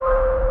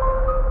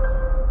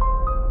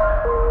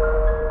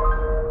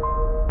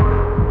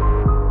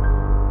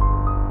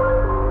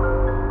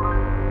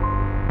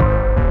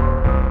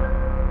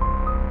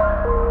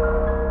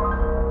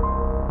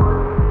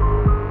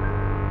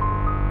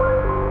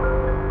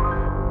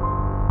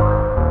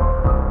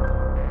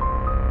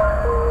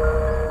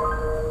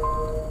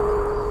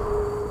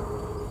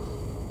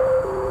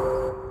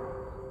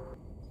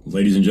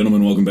Ladies and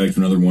gentlemen, welcome back to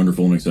another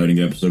wonderful and exciting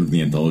episode of the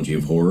Anthology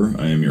of Horror.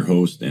 I am your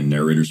host and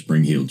narrator,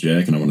 Spring-Heeled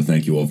Jack, and I want to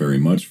thank you all very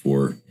much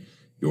for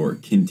your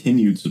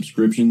continued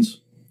subscriptions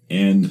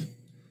and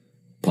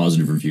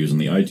positive reviews on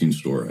the iTunes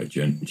store. I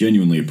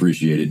genuinely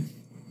appreciate it.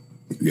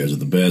 You guys are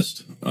the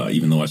best.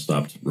 Even though I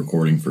stopped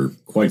recording for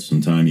quite some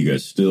time, you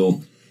guys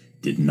still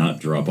did not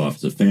drop off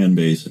as a fan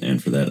base,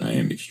 and for that I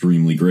am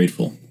extremely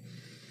grateful.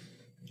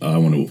 I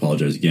want to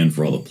apologize again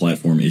for all the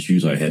platform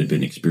issues I had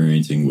been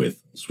experiencing with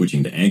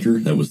switching to Anchor.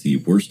 That was the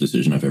worst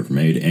decision I've ever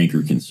made.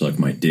 Anchor can suck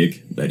my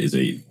dick. That is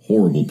a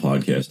horrible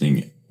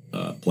podcasting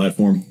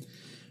platform.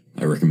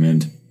 I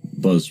recommend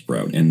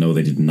Buzzsprout. And no,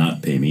 they did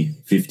not pay me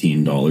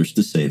 $15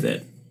 to say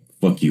that.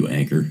 Fuck you,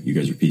 Anchor. You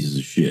guys are pieces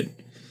of shit.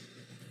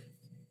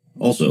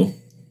 Also,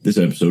 this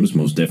episode is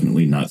most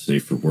definitely not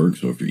safe for work,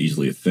 so if you're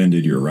easily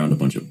offended, you're around a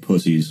bunch of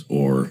pussies,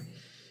 or,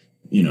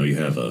 you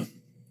have a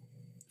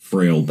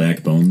frail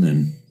backbone,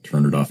 then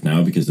turn it off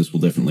now, because this will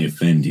definitely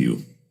offend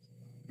you.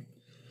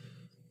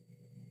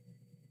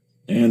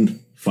 And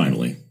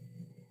finally,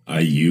 I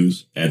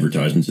use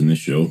advertisements in this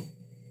show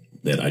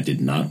that I did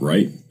not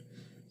write.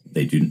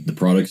 The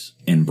products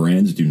and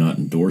brands do not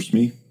endorse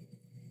me,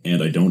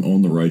 and I don't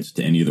own the rights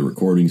to any of the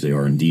recordings. They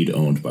are indeed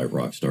owned by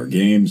Rockstar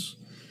Games,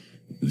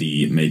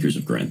 the makers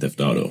of Grand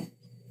Theft Auto.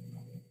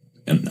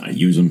 And I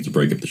use them to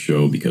break up the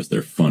show because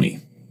they're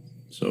funny.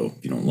 So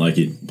if you don't like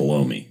it,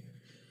 blow me.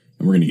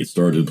 And we're going to get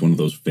started with one of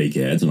those fake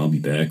ads, and I'll be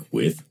back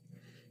with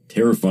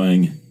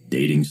terrifying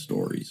dating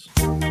stories.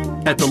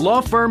 At the law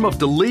firm of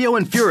DeLeo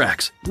and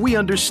Furex, we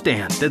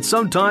understand that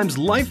sometimes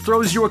life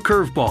throws you a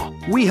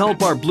curveball. We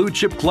help our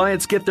blue-chip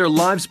clients get their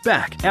lives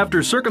back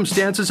after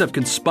circumstances have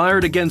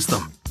conspired against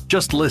them.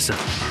 Just listen.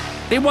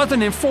 It was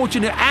an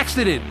unfortunate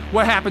accident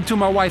what happened to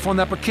my wife on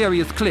that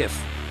precarious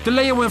cliff.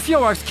 DeLeo and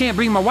Furex can't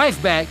bring my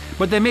wife back,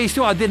 but they made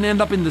sure I didn't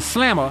end up in the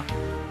slammer.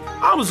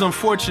 I was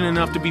unfortunate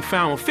enough to be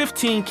found with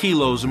 15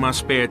 kilos in my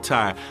spare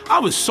tire. I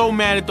was so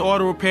mad at the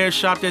auto repair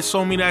shop that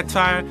sold me that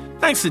tire.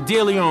 Thanks to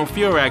DeLeo and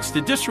Furex, the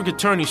district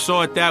attorney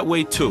saw it that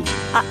way too.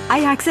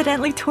 I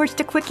accidentally torched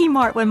a Quickie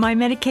Mart when my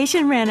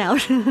medication ran out.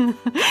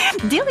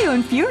 DeLeo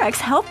and Furex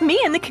helped me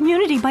and the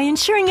community by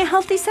ensuring a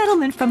healthy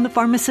settlement from the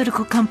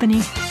pharmaceutical company.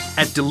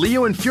 At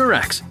DeLeo and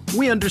Furex,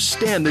 we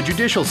understand the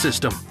judicial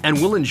system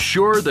and will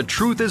ensure the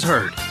truth is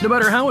heard, no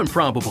matter how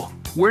improbable.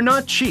 We're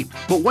not cheap,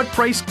 but what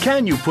price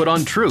can you put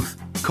on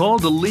truth? Call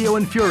DeLeo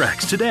and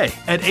Furex today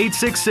at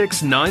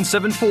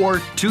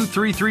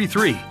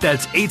 866-974-2333.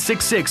 That's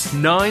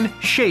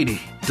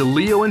 866-9-SHADY.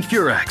 DeLeo and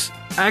Furex.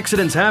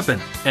 Accidents happen,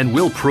 and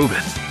we'll prove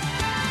it.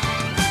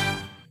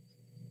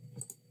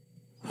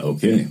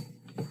 Okay,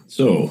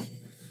 so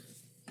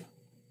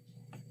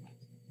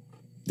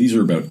these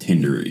are about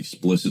Tinder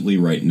explicitly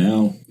right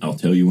now. I'll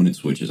tell you when it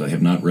switches. I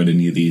have not read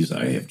any of these.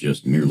 I have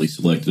just merely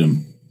selected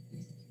them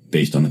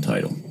based on the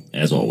title,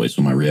 as always,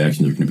 so my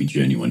reactions are going to be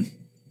genuine.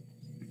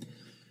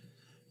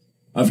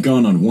 I've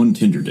gone on one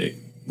Tinder date.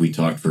 We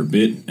talked for a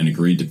bit and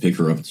agreed to pick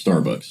her up at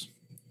Starbucks.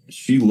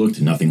 She looked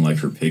nothing like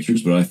her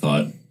pictures, but I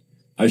thought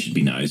I should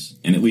be nice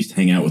and at least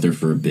hang out with her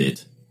for a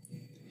bit.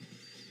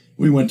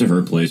 We went to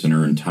her place and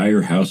her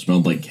entire house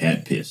smelled like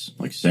cat piss,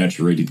 like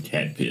saturated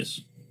cat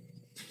piss.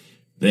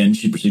 Then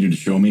she proceeded to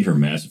show me her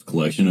massive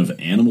collection of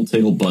animal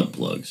tail butt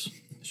plugs.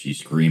 She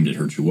screamed at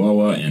her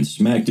chihuahua and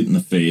smacked it in the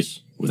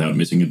face without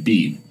missing a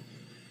beat,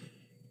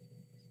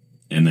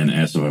 and then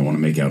asked if I want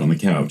to make out on the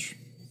couch.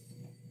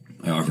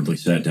 I awkwardly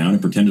sat down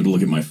and pretended to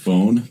look at my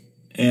phone,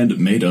 and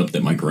made up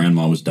that my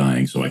grandma was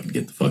dying so I could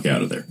get the fuck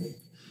out of there.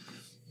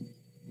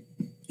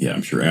 Yeah,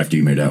 I'm sure after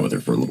you made out with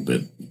her for a little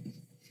bit.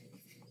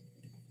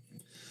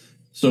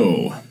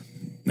 So,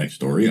 next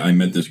story. I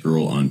met this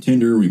girl on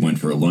Tinder. We went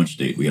for a lunch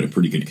date. We had a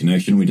pretty good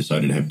connection. We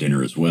decided to have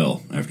dinner as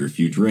well. After a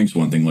few drinks,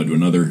 one thing led to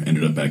another.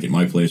 Ended up back at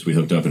my place. We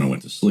hooked up and I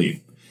went to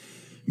sleep.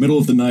 Middle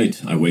of the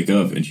night, I wake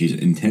up and she's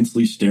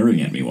intensely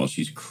staring at me while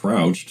she's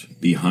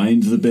crouched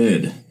behind the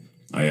bed.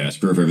 I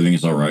asked her if everything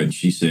is alright, and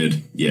she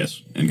said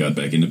yes, and got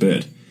back into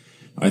bed.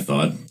 I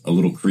thought, a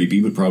little creepy,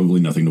 but probably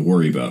nothing to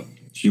worry about.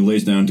 She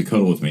lays down to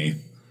cuddle with me,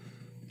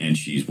 and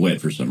she's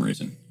wet for some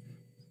reason.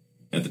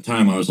 At the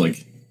time, I was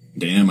like,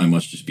 damn, I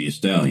must just be a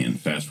stallion.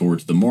 Fast forward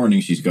to the morning,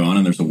 she's gone,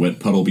 and there's a wet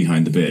puddle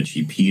behind the bed.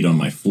 She peed on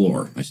my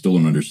floor. I still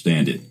don't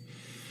understand it.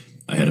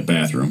 I had a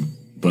bathroom,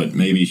 but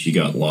maybe she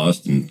got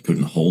lost and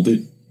couldn't hold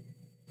it.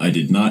 I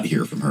did not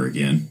hear from her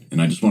again,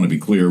 and I just want to be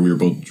clear, we were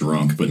both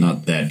drunk, but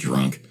not that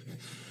drunk.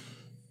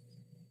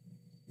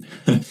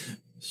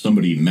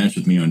 Somebody matched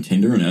with me on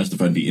Tinder and asked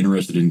if I'd be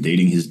interested in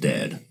dating his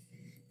dad.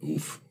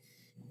 Oof.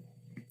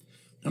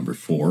 Number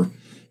 4.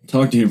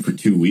 Talked to him for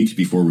 2 weeks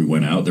before we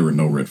went out. There were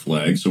no red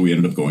flags, so we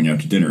ended up going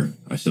out to dinner.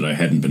 I said I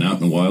hadn't been out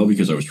in a while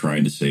because I was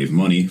trying to save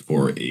money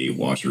for a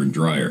washer and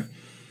dryer.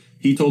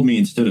 He told me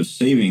instead of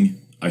saving,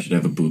 I should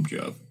have a boob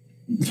job.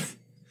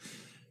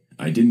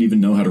 I didn't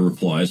even know how to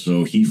reply,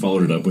 so he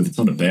followed it up with, it's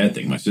not a bad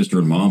thing. My sister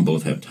and mom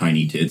both have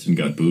tiny tits and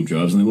got boob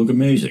jobs, and they look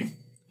amazing.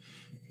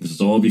 This is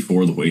all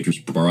before the waitress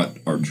brought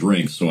our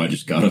drinks, so I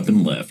just got up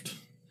and left.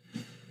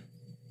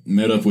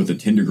 Met up with a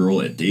Tinder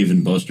girl at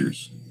Dave &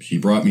 Buster's. She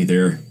brought me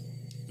there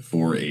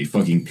for a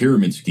fucking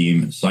pyramid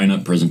scheme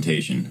sign-up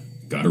presentation.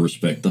 Gotta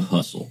respect the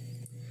hustle.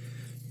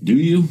 Do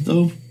you,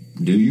 though?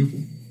 Do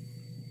you?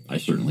 I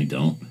certainly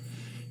don't.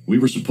 We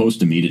were supposed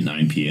to meet at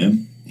 9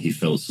 p.m. He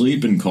fell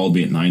asleep and called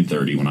me at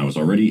 9:30 when I was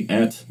already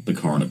at the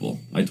carnival.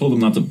 I told him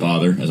not to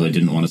bother, as I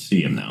didn't want to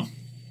see him now.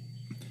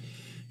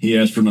 He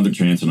asked for another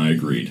chance, and I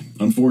agreed.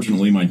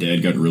 Unfortunately, my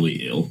dad got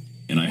really ill,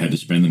 and I had to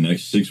spend the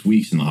next 6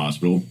 weeks in the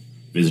hospital,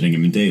 visiting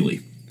him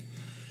daily.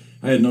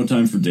 I had no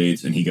time for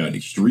dates, and he got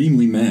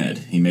extremely mad.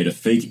 He made a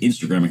fake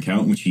Instagram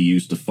account which he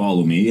used to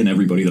follow me and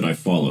everybody that I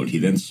followed. He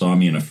then saw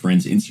me in a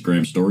friend's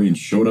Instagram story and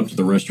showed up to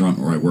the restaurant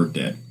where I worked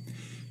at.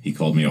 He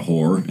called me a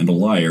whore and a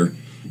liar,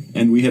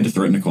 and we had to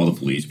threaten to call the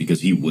police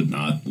because he would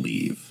not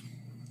leave.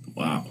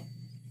 Wow.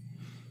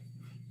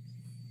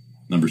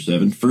 Number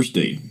 7, first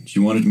date. She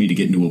wanted me to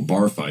get into a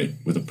bar fight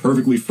with a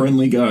perfectly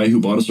friendly guy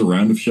who bought us a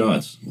round of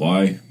shots.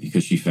 Why?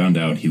 Because she found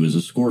out he was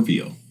a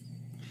Scorpio.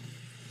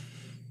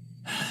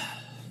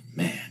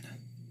 Man.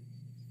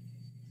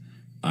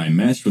 I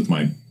matched with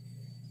my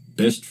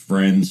best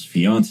friend's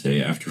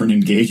fiance after an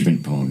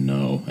engagement. Oh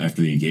no,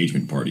 after the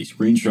engagement party.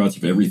 Screenshots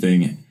of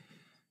everything.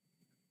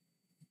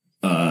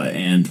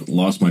 And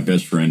lost my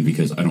best friend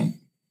because I don't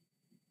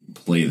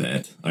play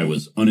that. I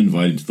was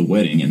uninvited to the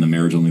wedding and the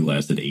marriage only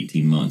lasted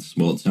 18 months.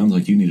 Well, it sounds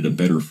like you needed a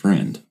better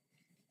friend.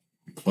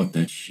 Fuck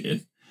that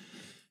shit.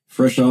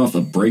 Fresh off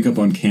a breakup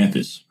on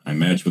campus, I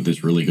matched with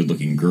this really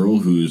good-looking girl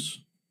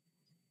who's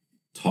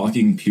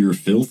talking pure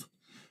filth.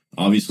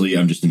 Obviously,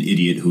 I'm just an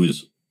idiot who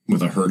is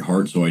with a hurt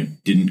heart, so I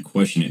didn't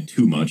question it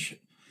too much.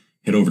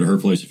 Head over to her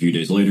place a few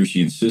days later.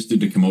 She insisted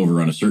to come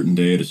over on a certain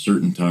day at a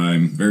certain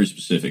time, very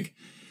specific.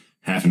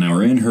 Half an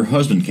hour in, her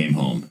husband came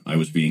home. I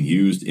was being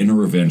used in a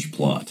revenge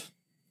plot.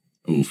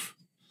 Oof.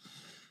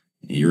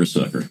 You're a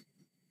sucker.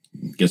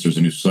 Guess there's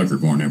a new sucker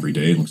born every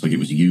day. Looks like it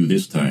was you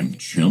this time,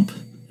 chump.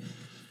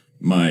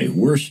 My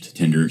worst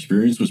Tinder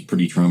experience was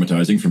pretty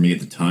traumatizing for me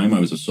at the time.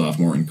 I was a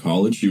sophomore in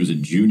college. She was a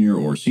junior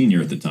or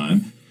senior at the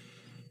time.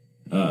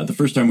 The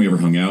first time we ever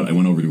hung out, I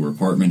went over to her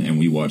apartment and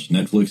we watched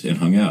Netflix and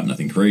hung out.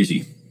 Nothing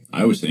crazy.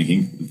 I was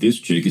thinking, this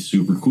chick is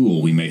super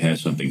cool. We may have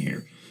something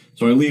here.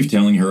 So I leave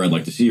telling her I'd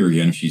like to see her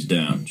again if she's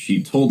down.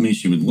 She told me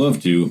she would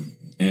love to,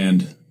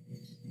 and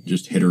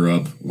just hit her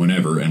up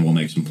whenever and we'll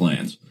make some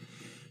plans.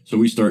 So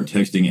we start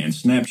texting and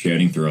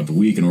Snapchatting throughout the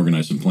week and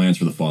organize some plans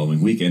for the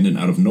following weekend, and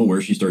out of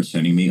nowhere she starts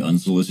sending me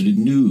unsolicited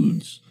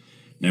nudes.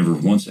 Never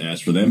once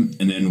asked for them,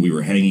 and then we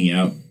were hanging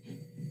out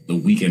the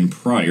weekend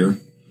prior.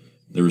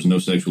 There was no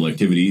sexual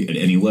activity at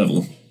any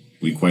level.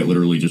 We quite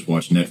literally just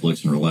watched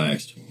Netflix and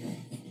relaxed.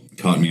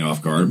 Caught me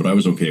off guard, but I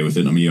was okay with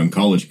it. I'm a young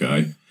college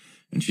guy.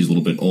 And she's a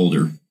little bit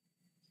older,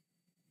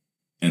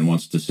 and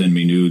wants to send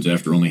me nudes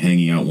after only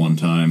hanging out one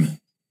time.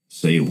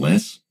 Say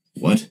less?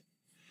 What?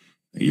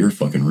 You're a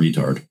fucking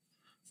retard.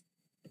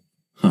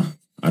 Huh.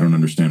 I don't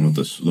understand what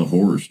the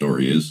horror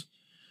story is.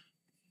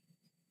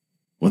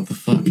 What the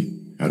fuck?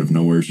 Out of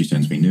nowhere she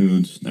sends me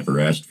nudes, never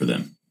asked for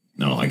them.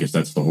 No, I guess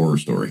that's the horror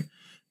story.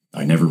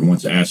 I never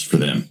once asked for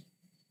them.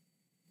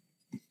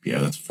 Yeah,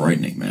 that's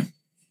frightening, man.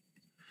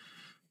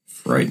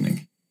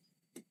 Frightening.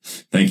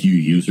 Thank you,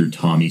 user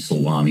Tommy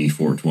Salami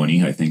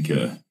 420.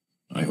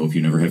 I hope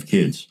you never have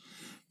kids.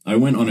 I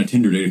went on a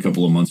Tinder date a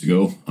couple of months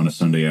ago on a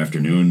Sunday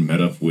afternoon,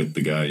 met up with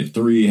the guy at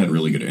 3, had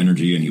really good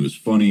energy, and he was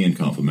funny and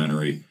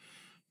complimentary.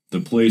 The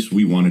place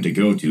we wanted to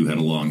go to had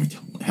a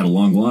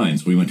long line,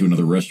 so we went to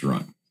another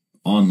restaurant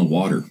on the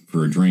water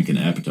for a drink and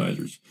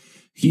appetizers.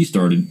 He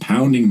started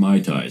pounding Mai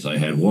Tais. I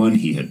had 1,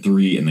 he had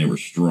 3, and they were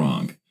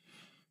strong.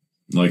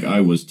 Like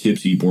I was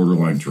tipsy,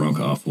 borderline drunk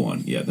off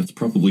 1. Yeah, that's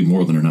probably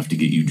more than enough to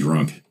get you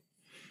drunk.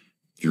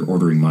 If you're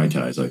ordering Mai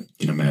Tais, I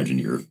can imagine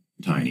you're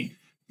tiny.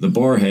 The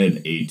bar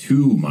had a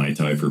 2 Mai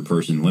Tai per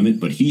person limit,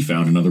 but he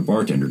found another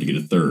bartender to get a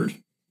 3rd.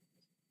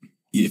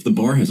 If the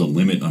bar has a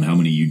limit on how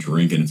many you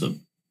drink and it's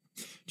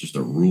just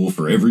a rule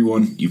for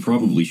everyone, you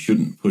probably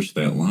shouldn't push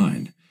that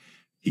line.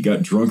 He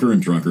got drunker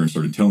and drunker and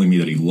started telling me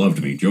that he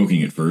loved me,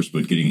 joking at first,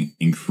 but getting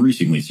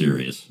increasingly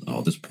serious.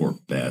 Oh, this poor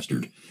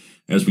bastard.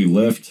 As we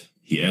left,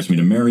 he asked me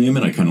to marry him,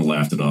 and I kind of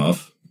laughed it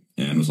off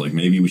and was like,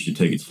 maybe we should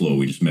take it slow.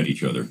 We just met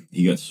each other.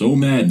 He got so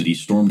mad that he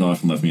stormed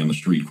off and left me on the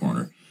street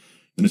corner.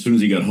 Then as soon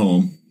as he got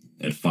home,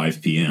 at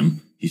 5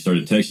 p.m., he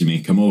started texting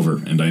me, come over,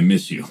 and I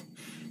miss you.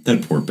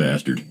 That poor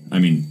bastard. I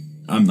mean,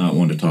 I'm not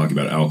one to talk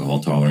about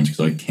alcohol tolerance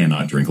because I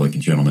cannot drink like a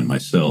gentleman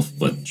myself,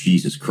 but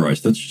Jesus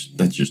Christ,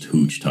 that's just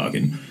hooch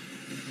talking.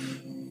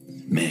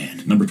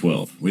 Man. Number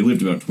 12. We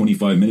lived about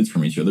 25 minutes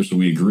from each other, so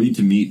we agreed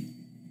to meet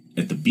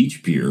at the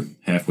beach pier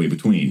halfway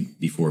between.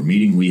 Before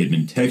meeting, we had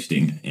been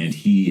texting, and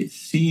he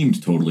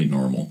seemed totally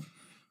normal.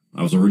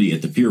 I was already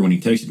at the pier when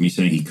he texted me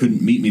saying he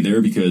couldn't meet me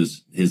there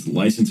because his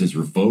license is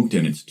revoked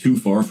and it's too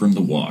far for him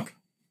to walk.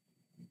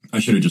 I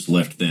should have just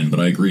left then, but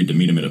I agreed to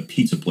meet him at a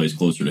pizza place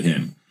closer to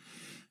him.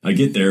 I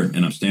get there,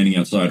 and I'm standing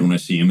outside when I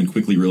see him and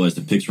quickly realize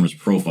the pics from his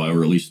profile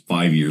are at least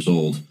 5 years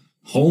old.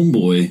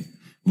 Homeboy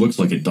looks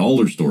like a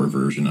dollar store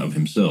version of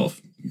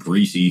himself.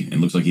 Greasy,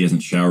 and looks like he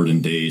hasn't showered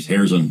in days,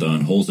 hair's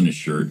undone, holes in his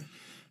shirt.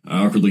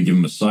 I awkwardly give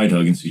him a side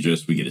hug and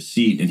suggest we get a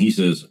seat, and he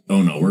says,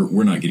 "Oh no,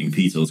 we're not getting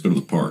pizza, let's go to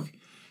the park."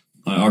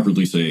 I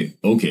awkwardly say,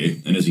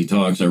 "Okay," and as he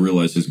talks, I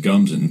realize his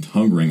gums and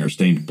tongue ring are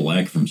stained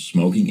black from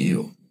smoking.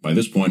 Ew. By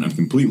this point, I'm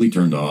completely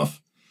turned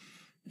off,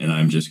 and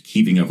I'm just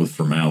keeping up with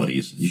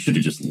formalities. You should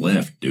have just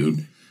left,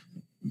 dude.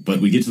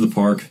 But we get to the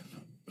park,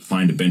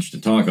 find a bench to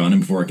talk on,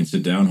 and before I can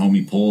sit down,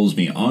 homie pulls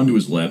me onto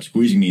his lap,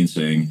 squeezing me and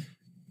saying,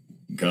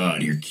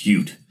 "God, you're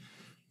cute."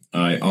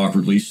 I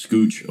awkwardly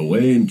scooch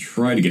away and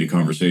try to get a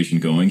conversation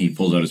going. He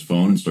pulls out his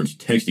phone and starts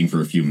texting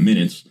for a few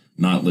minutes,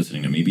 not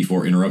listening to me,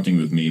 before interrupting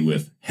with me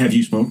with, "Have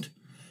you smoked?"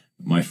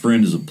 "My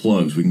friend is a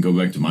plug, so we can go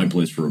back to my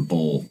place for a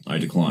bowl." I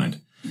declined.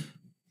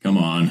 "Come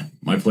on,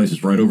 my place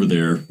is right over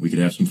there. We could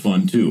have some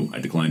fun, too." I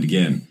declined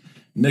again.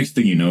 Next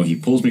thing you know, he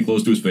pulls me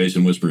close to his face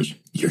and whispers,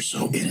 "You're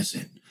so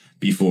innocent,"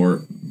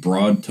 before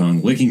broad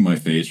tongue licking my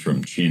face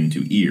from chin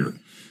to ear.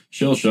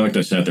 Shell-shocked,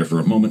 I sat there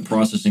for a moment,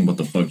 processing what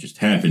the fuck just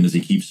happened as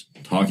he keeps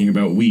talking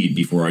about weed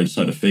before I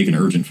decide to fake an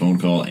urgent phone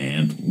call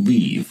and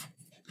leave.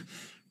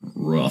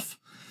 Rough.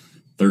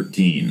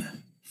 13.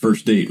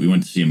 First date, we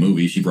went to see a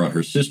movie. She brought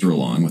her sister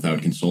along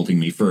without consulting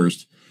me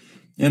first,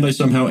 and I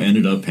somehow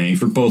ended up paying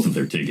for both of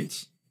their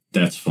tickets.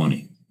 That's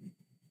funny.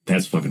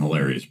 That's fucking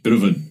hilarious. Bit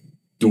of a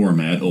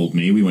doormat, old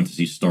me. We went to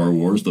see Star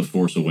Wars: The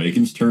Force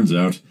Awakens. Turns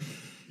out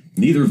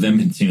neither of them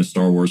had seen a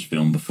Star Wars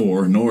film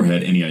before, nor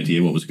had any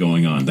idea what was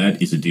going on.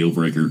 That is a deal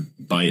breaker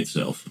by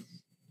itself.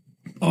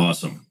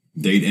 Awesome.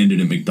 Date ended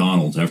at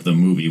McDonald's after the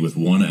movie with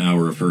 1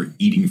 hour of her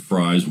eating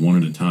fries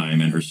one at a time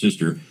and her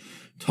sister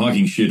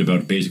talking shit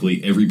about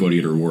basically everybody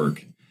at her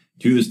work.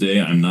 To this day,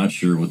 I'm not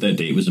sure what that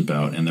date was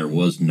about, and there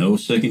was no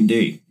second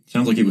date.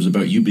 Sounds like it was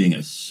about you being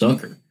a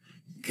sucker.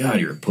 God,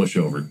 you're a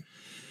pushover.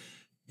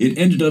 It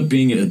ended up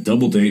being a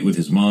double date with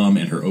his mom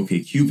and her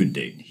OkCupid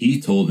date. He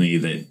told me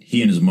that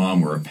he and his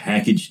mom were a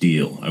package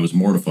deal. I was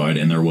mortified,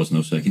 and there was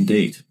no second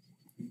date.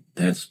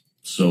 That's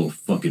so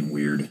fucking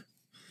weird.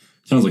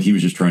 Sounds like he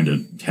was just trying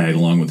to tag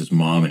along with his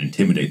mom and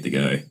intimidate the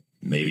guy.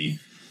 Maybe.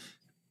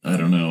 I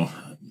don't know.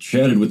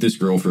 Chatted with this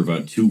girl for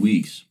about 2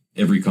 weeks.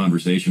 Every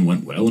conversation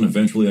went well, and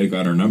eventually I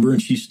got her number,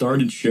 and she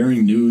started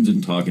sharing nudes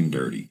and talking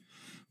dirty.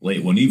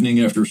 Late one evening,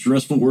 after a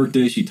stressful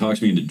workday, she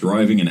talks me into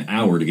driving an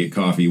hour to get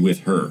coffee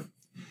with her.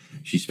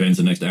 She spends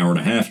the next hour and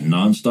a half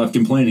nonstop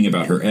complaining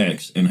about her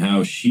ex and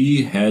how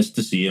she has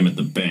to see him at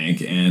the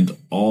bank and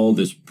all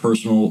this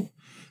personal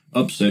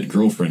upset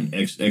girlfriend,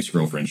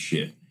 ex-girlfriend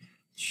shit.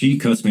 She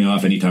cuts me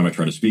off anytime I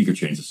try to speak or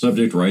change the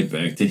subject right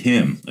back to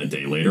him. A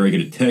day later, I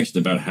get a text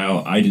about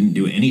how I didn't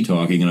do any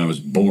talking and I was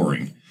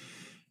boring.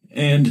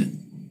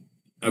 And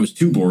I was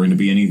too boring to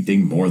be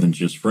anything more than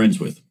just friends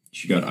with.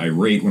 She got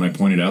irate when I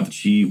pointed out that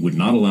she would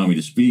not allow me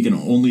to speak and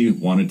only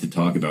wanted to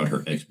talk about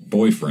her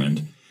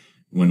ex-boyfriend,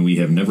 when we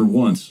have never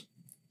once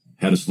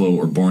had a slow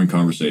or boring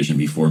conversation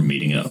before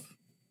meeting up.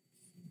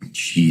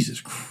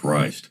 Jesus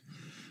Christ.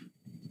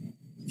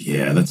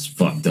 Yeah, that's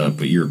fucked up,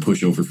 but you're a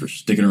pushover for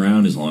sticking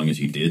around as long as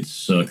you did,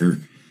 sucker.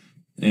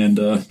 And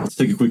let's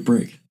take a quick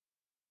break.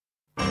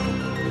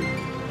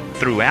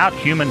 Throughout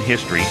human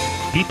history,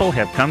 people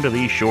have come to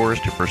these shores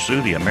to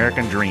pursue the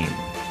American dream.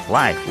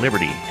 Life,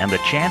 liberty, and the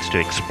chance to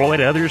exploit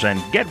others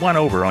and get one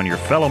over on your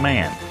fellow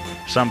man.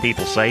 Some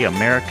people say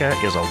America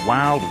is a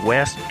Wild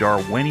West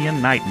Darwinian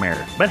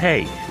nightmare. But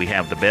hey, we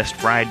have the best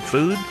fried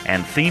food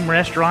and theme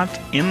restaurants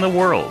in the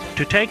world.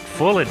 To take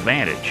full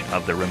advantage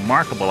of the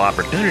remarkable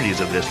opportunities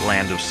of this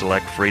land of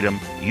select freedom,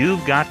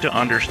 you've got to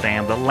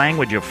understand the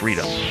language of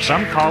freedom.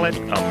 Some call it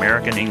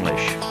American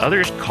English.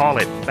 Others call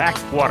it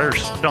backwater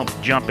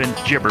stump-jumping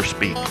gibber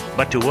speak.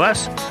 But to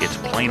us, it's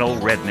plain old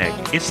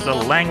redneck. It's the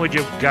language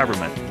of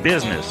government,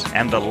 business,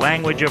 and the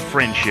language of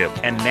friendship.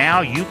 And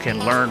now you can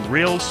learn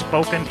real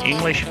spoken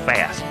English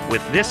fast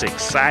with this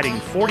exciting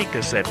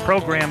 40-cassette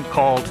program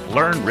called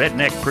Learn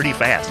Redneck Pretty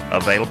Fast.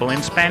 Available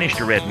in Spanish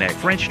to Redneck,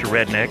 French to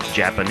Redneck,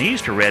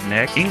 Japanese to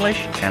Redneck, English,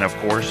 and of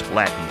course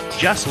Latin.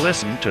 Just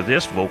listen to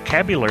this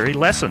vocabulary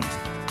lesson.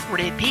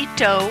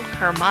 Repito,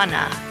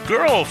 hermana.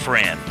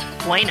 Girlfriend.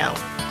 Bueno.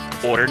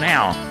 Order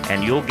now,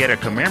 and you'll get a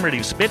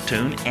commemorative spit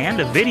tune and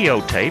a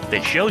videotape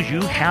that shows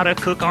you how to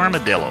cook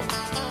armadillo.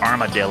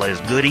 Armadillo is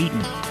good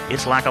eating.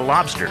 It's like a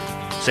lobster,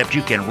 except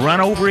you can run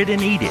over it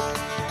and eat it.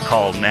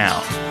 Call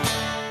now.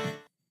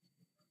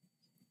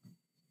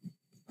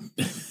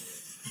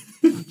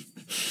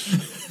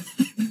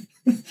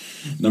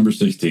 Number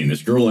 16.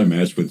 This girl I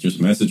matched with just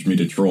messaged me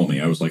to troll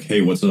me. I was like,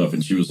 "Hey, what's up?"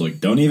 And she was like,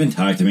 "Don't even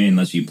talk to me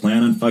unless you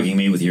plan on fucking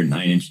me with your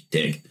 9-inch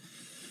dick."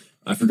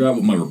 I forgot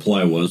what my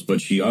reply was, but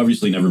she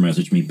obviously never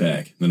messaged me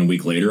back. Then a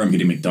week later, I'm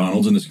getting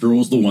McDonald's, and this girl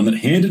was the one that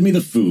handed me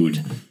the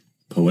food.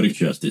 Poetic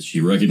justice.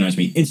 She recognized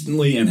me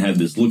instantly and had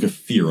this look of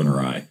fear in her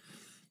eye.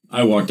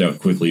 I walked out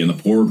quickly, and the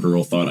poor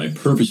girl thought I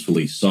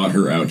purposefully sought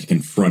her out to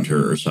confront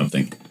her or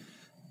something.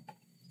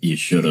 You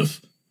should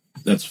have.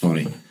 That's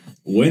funny.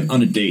 Went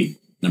on a date,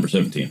 number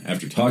 17,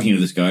 after talking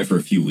to this guy for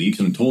a few weeks,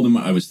 and told him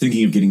I was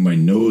thinking of getting my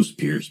nose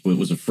pierced, but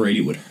was afraid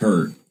it would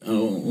hurt.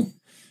 Oh.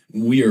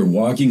 We are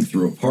walking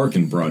through a park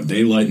in broad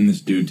daylight, and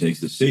this dude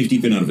takes the safety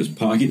pin out of his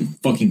pocket and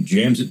fucking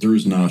jams it through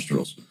his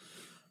nostrils.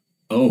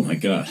 Oh my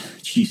God.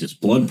 Jesus.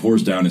 Blood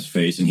pours down his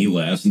face and he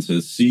laughs and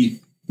says,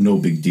 see, no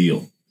big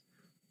deal.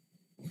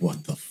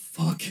 What the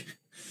fuck?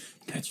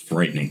 That's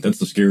frightening. That's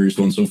the scariest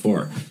one so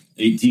far.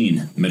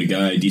 18. Met a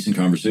guy, decent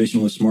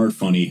conversationalist, smart,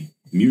 funny,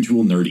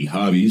 mutual nerdy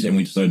hobbies, and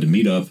we decided to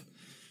meet up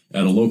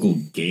at a local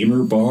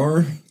gamer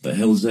bar. The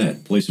hell is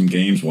that? Play some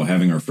games while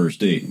having our first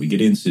date. We get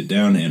in, sit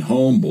down, and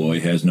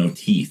homeboy has no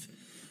teeth.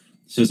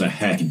 Says a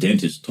hack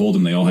dentist told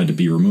him they all had to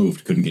be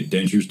removed. Couldn't get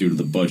dentures due to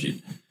the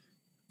budget.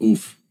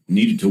 Oof.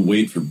 Needed to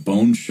wait for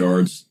bone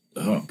shards,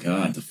 oh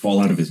God, to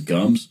fall out of his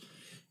gums.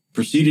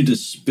 Proceeded to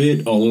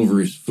spit all over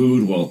his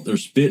food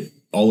spit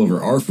all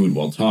over our food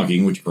while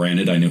talking, which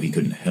granted, I know he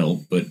couldn't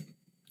help, but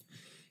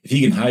if he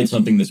can hide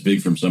something this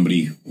big from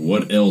somebody,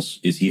 what else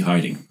is he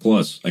hiding?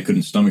 Plus, I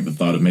couldn't stomach the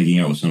thought of making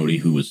out with somebody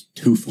who was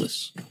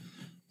toothless.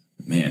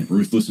 Man,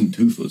 ruthless and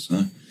toothless,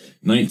 huh?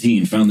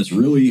 19, found this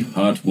really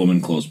hot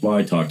woman close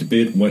by, talked a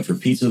bit, went for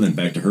pizza, then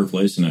back to her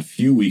place, and a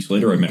few weeks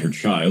later I met her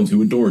child,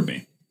 who adored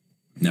me.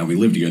 Now we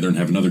live together and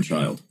have another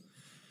child.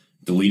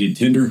 Deleted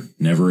Tinder,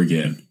 never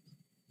again.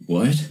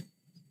 What?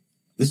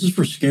 This is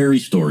for scary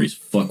stories,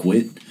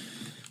 fuckwit.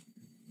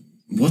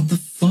 What the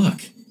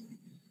fuck?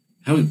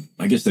 How?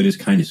 I guess that is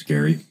kind of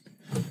scary.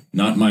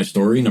 Not my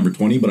story, number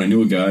 20, but I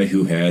knew a guy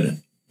who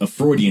had a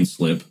Freudian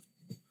slip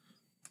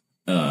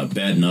bad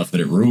enough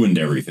that it ruined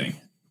everything.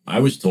 I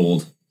was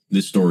told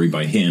this story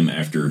by him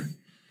after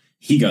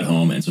he got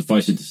home, and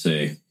suffice it to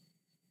say,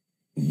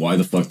 why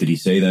the fuck did he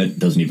say that?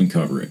 Doesn't even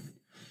cover it.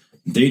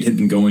 Date had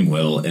been going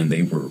well, and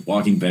they were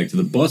walking back to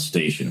the bus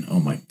station.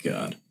 Oh my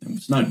God.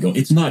 It's not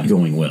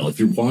going well. If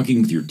you're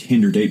walking with your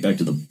Tinder date back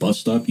to the bus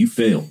stop, you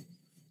fail.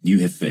 You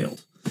have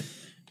failed.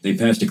 They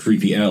passed a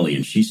creepy alley,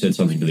 and she said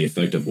something to the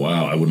effect of,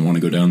 wow, I wouldn't want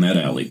to go down that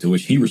alley, to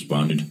which he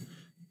responded,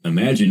 I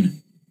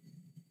imagine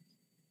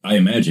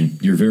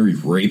you're very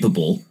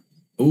rapeable.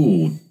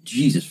 Oh,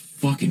 Jesus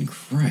fucking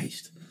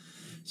Christ.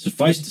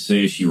 Suffice to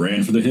say, she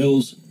ran for the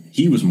hills.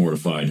 He was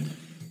mortified.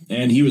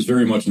 And he was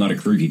very much not a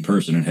creepy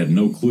person and had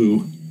no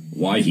clue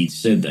why he'd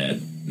said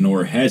that,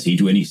 nor has he,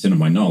 to any extent of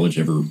my knowledge,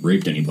 ever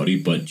raped anybody,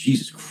 but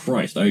Jesus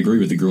Christ, I agree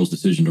with the girl's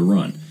decision to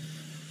run.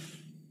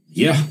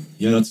 Yeah,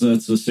 that's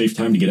a safe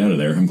time to get out of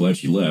there. I'm glad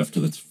she left.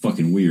 That's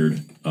fucking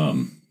weird.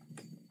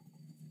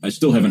 I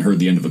still haven't heard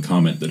the end of a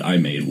comment that I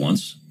made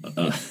once.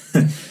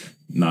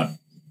 In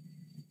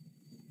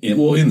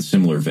a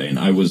similar vein.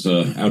 I was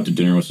out to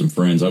dinner with some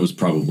friends. I was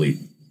probably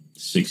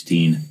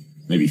 16,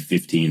 maybe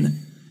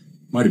 15.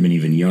 Might have been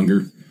even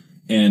younger.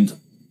 And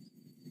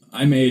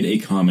I made a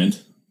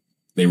comment.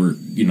 There were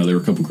a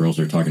couple girls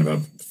there talking about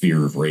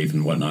fear of rape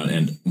and whatnot.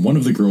 And one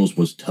of the girls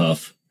was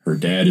tough. Her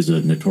dad is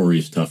a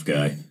notorious tough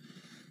guy.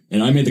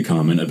 And I made the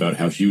comment about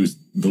how she was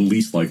the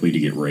least likely to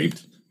get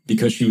raped. I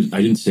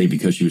didn't say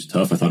because she was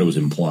tough. I thought it was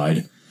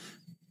implied.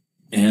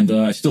 And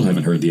I still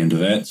haven't heard the end of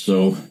that.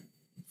 So,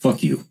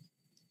 fuck you.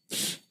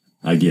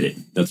 I get it.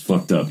 That's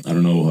fucked up. I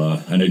don't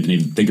know. I didn't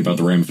even think about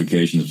the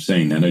ramifications of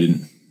saying that.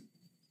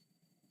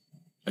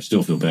 I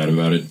still feel bad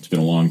about it. It's been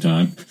a long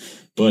time.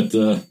 But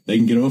they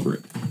can get over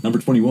it. Number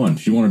 21.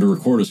 She wanted to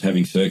record us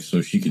having sex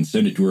so she can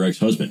send it to her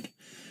ex-husband.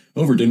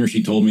 Over dinner,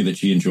 she told me that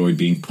she enjoyed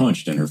being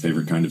punched and her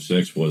favorite kind of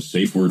sex was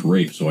safe word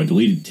rape, so I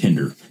deleted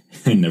Tinder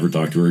and never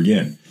talked to her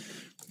again.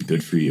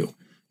 Good for you.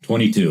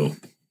 22.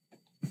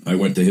 I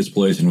went to his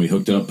place and we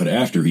hooked up, but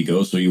after he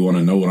goes, so you want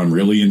to know what I'm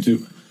really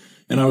into?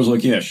 And I was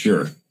like, yeah,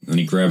 sure. Then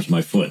he grabs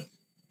my foot.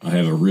 I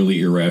have a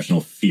really irrational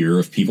fear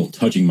of people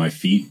touching my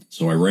feet,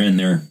 so I ran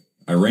the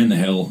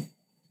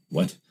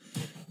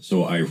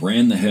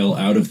hell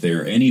out of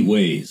there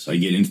anyways. I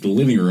get into the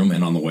living room,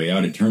 and on the way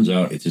out, it turns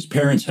out it's his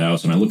parents'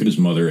 house, and I look at his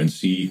mother and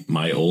see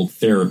my old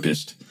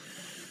therapist.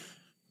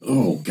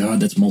 Oh, God,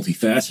 that's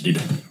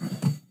multifaceted.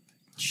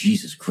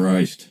 Jesus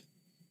Christ.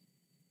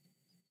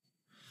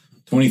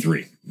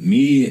 23.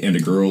 Me and a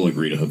girl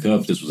agreed to hook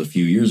up. This was a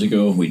few years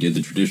ago. We did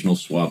the traditional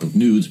swap of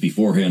nudes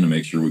beforehand to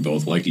make sure we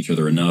both liked each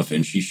other enough,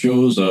 and she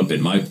shows up at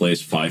my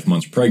place 5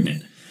 months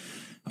pregnant.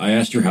 I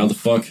asked her how the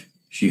fuck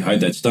she hid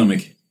that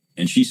stomach,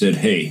 and she said,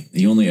 hey,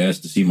 he only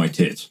asked to see my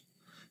tits.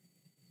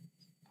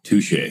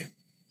 Touche.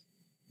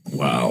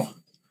 Wow.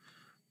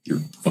 You're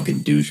a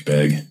fucking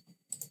douchebag.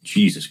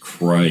 Jesus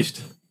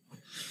Christ.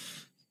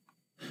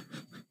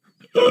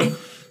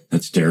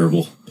 That's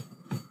terrible.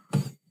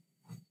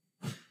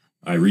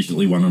 I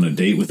recently went on a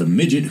date with a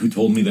midget who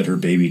told me that her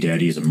baby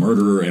daddy is a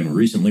murderer and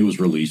recently was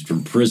released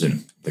from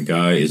prison. The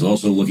guy is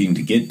also looking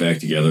to get back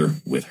together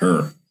with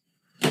her.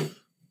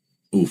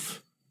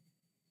 Oof.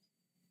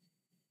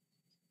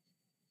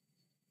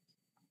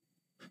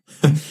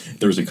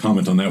 There's a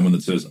comment on that one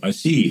that says, I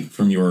see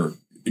from your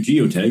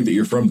geotag that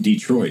you're from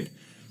Detroit.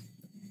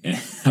 And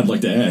I'd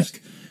like to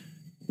ask,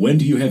 when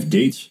do you have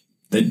dates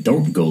that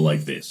don't go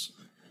like this?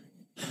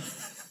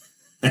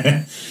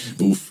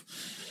 Oof.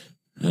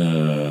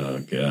 Oh,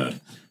 God.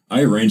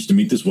 I arranged to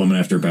meet this woman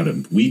after about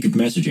a week of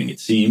messaging.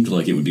 It seemed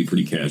like it would be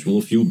pretty casual.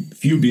 A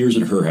few beers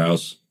at her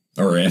house,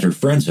 or at her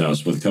friend's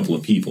house with a couple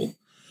of people.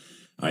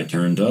 I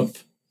turned up.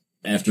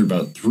 After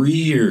about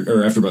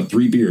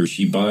 3 beers,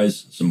 she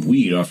buys some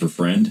weed off her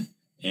friend,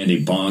 and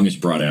a bong is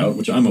brought out,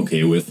 which I'm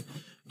okay with.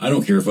 I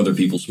don't care if other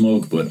people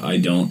smoke, but I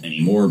don't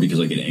anymore because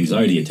I get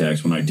anxiety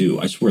attacks when I do.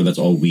 I swear that's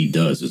all weed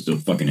does, is a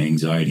fucking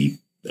anxiety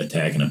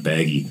attack in a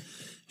baggie.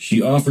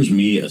 She offers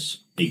me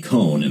a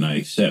cone, and I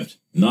accept,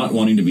 not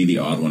wanting to be the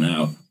odd one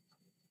out.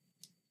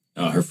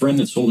 Her friend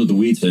that sold her the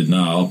weed said,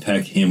 nah, I'll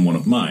pack him one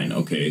of mine.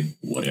 Okay,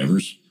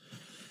 whatevers.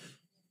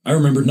 I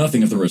remembered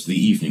nothing of the rest of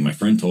the evening. My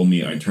friend told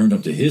me I turned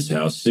up to his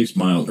house 6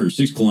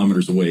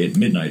 kilometers away at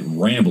midnight,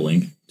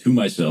 rambling to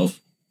myself,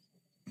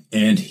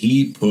 and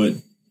he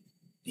put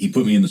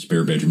me in the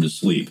spare bedroom to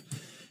sleep.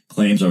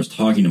 Claims I was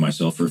talking to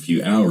myself for a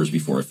few hours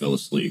before I fell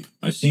asleep.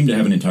 I seemed to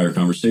have an entire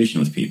conversation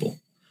with people.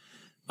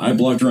 I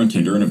blocked her on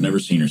Tinder and have never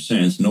seen her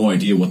since. No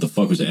idea what the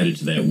fuck was added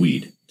to that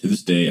weed. To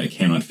this day, I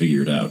cannot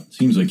figure it out.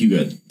 Seems like you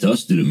got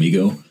dusted,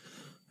 amigo.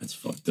 That's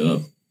fucked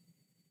up.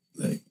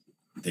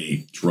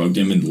 They drugged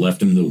him and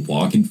left him to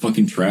walk in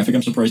fucking traffic.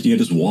 I'm surprised he had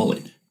his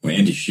wallet.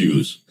 And his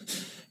shoes.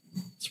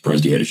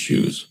 Surprised he had his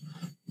shoes.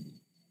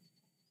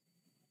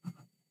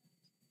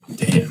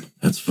 Damn,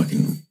 that's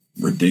fucking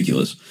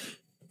ridiculous.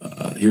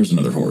 Here's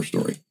another horror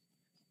story.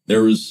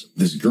 There was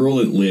this girl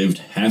that lived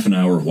half an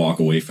hour walk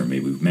away from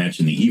me. We matched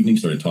in the evening,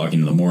 started talking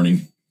in the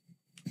morning.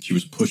 She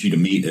was pushy to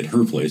meet at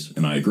her place,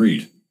 and I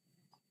agreed.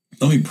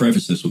 Let me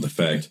preface this with the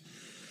fact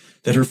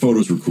that her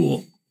photos were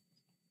cool.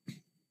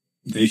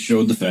 They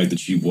showed the fact that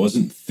she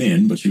wasn't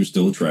thin, but she was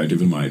still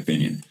attractive in my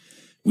opinion.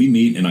 We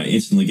meet, and I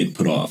instantly get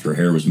put off. Her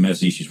hair was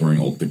messy, she's wearing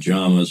old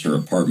pajamas, her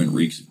apartment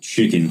reeks of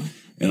chicken,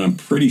 and I'm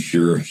pretty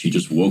sure she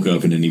just woke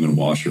up and didn't even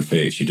wash her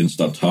face. She didn't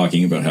stop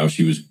talking about how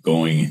she wasn't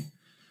going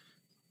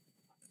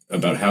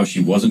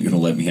to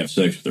let me have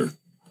sex with her.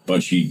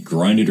 But she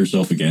grinded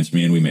herself against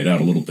me, and we made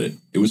out a little bit.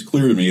 It was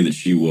clear to me that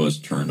she was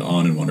turned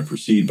on and wanted to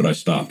proceed, but I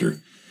stopped her.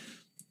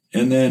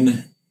 And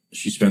then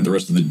she spent the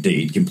rest of the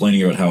date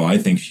complaining about how I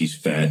think she's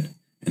fat,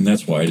 and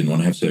that's why I didn't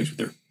want to have sex with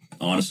her.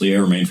 Honestly, I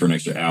remained for an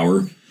extra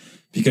hour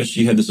because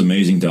she had this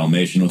amazing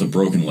Dalmatian with a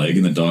broken leg,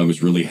 and the dog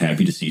was really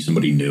happy to see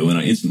somebody new, and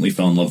I instantly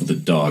fell in love with the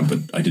dog, but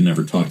I didn't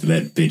ever talk to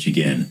that bitch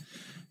again.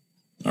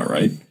 All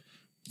right?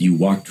 You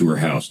walk to her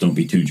house. Don't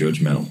be too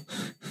judgmental.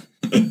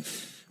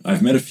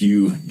 I've met a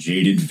few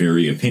jaded,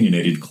 very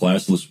opinionated,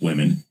 classless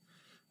women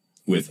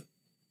with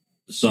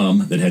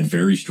some that had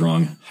very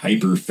strong,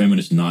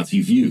 hyper-feminist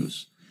Nazi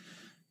views.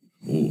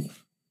 Ooh,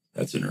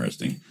 that's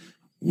interesting.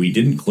 We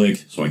didn't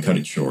click, so I cut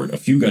it short. A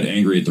few got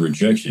angry at the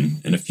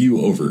rejection, and a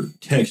few over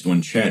text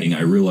when chatting.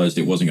 I realized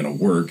it wasn't going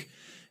to work,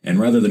 and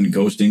rather than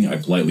ghosting,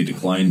 I politely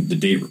declined the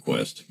date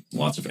request.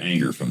 Lots of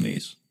anger from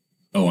these.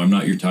 Oh, I'm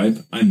not your type?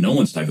 I'm no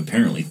one's type,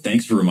 apparently.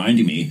 Thanks for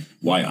reminding me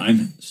why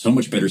I'm so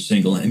much better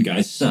single and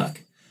guys suck.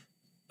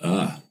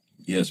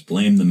 Yes,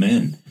 blame the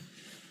men.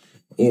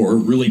 Or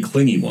really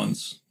clingy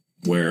ones,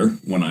 where,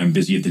 when I'm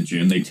busy at the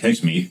gym, they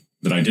text me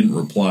that I didn't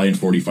reply in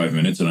 45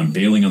 minutes and I'm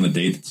bailing on the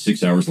date that's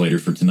 6 hours later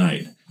for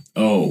tonight.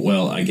 Oh,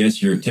 well, I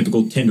guess you're a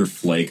typical Tinder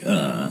flake.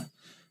 I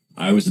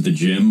was at the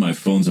gym, my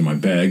phone's in my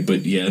bag,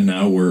 but yeah,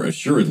 now we're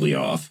assuredly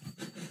off.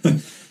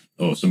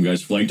 Oh, some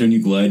guys flaked on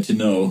you, glad to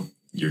know.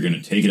 You're going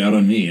to take it out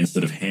on me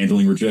instead of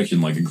handling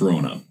rejection like a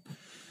grown-up.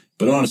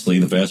 But honestly,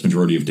 the vast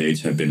majority of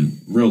dates have been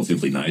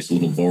relatively nice, a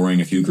little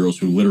boring, a few girls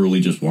who literally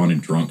just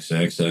wanted drunk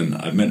sex, and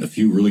I've met a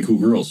few really cool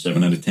girls,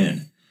 7 out of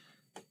 10.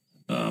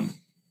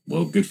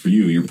 Well, good for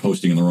you. You're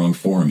posting in the wrong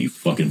forum, you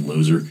fucking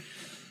loser.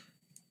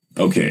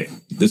 Okay,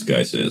 this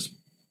guy says,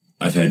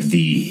 I've had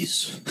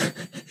these.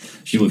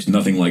 She looks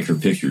nothing like her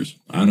pictures.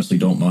 I honestly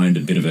don't mind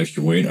a bit of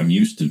extra weight. I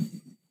used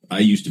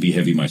to be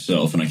heavy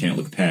myself, and I can't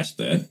look past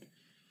that.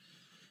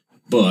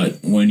 But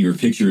when your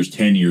picture is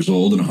 10 years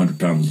old and 100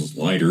 pounds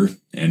lighter,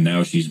 and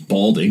now she's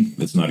balding,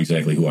 that's not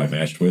exactly who I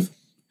matched with.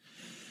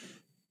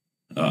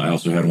 I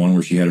also had one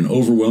where she had an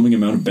overwhelming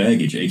amount of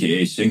baggage,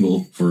 aka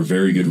single, for a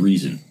very good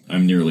reason.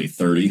 I'm nearly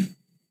 30,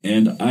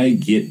 and I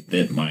get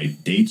that my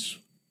dates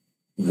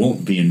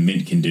won't be in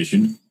mint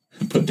condition,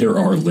 but there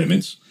are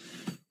limits.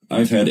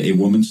 I've had a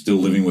woman still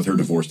living with her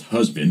divorced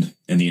husband,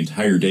 and the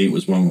entire date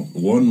was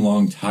one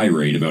long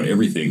tirade about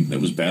everything that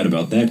was bad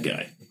about that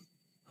guy.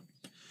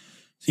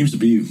 Seems to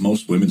be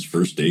most women's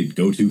first date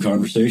go-to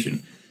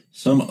conversation.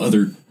 Some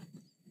other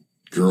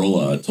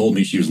girl told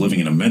me she was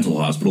living in a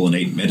mental hospital and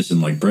ate medicine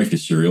like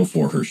breakfast cereal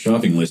for her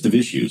shopping list of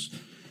issues.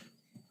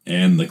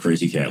 And the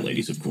crazy cat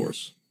ladies, of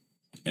course.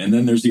 And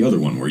then there's the other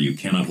one where you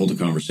cannot hold a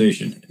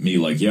conversation. Me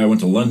like, yeah, I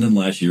went to London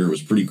last year. It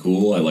was pretty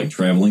cool. I like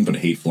traveling, but I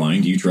hate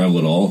flying. Do you travel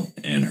at all?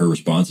 And her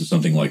response is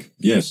something like,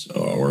 yes,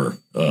 or,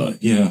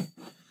 yeah,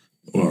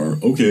 or,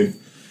 okay.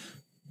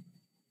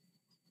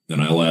 Then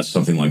I'll ask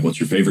something like,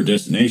 what's your favorite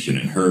destination?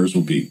 And hers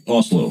will be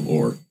Oslo,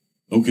 or,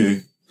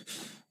 okay.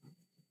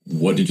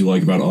 What did you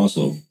like about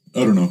Oslo? I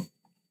don't know.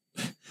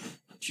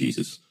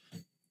 Jesus.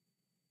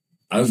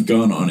 I've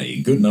gone on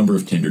a good number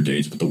of Tinder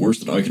dates, but the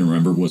worst that I can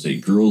remember was a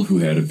girl who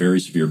had a very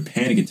severe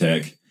panic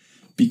attack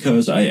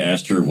because I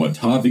asked her what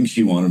topping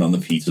she wanted on the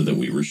pizza that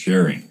we were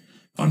sharing.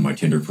 On my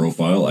Tinder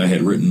profile, I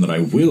had written that I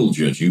will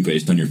judge you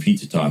based on your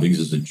pizza toppings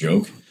as a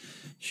joke.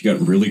 She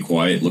got really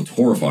quiet, looked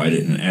horrified,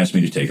 and asked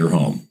me to take her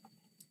home.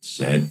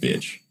 Sad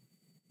bitch.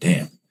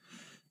 Damn.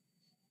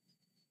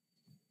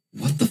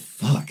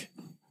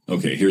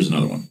 Okay, here's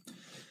another one.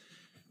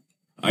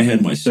 I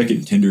had my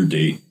second Tinder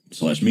date /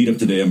 meetup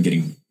today. I'm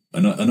getting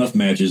enough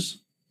matches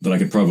that I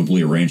could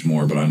probably arrange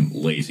more, but I'm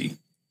lazy.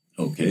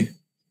 Okay.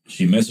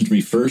 She messaged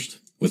me first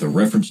with a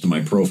reference to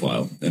my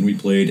profile. Then we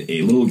played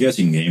a little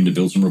guessing game to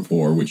build some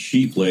rapport, which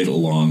she played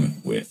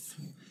along with.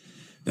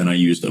 Then I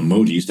used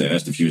emojis to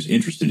ask if she was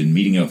interested in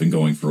meeting up and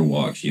going for a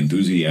walk. She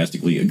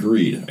enthusiastically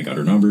agreed. I got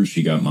her numbers,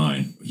 she got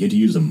mine. You had to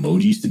use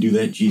emojis to do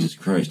that? Jesus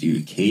Christ, are you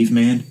a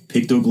caveman?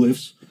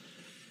 Pictoglyphs?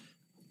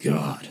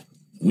 God.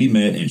 We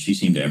met and she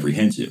seemed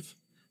apprehensive.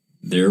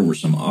 There were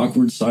some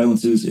awkward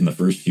silences in the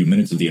first few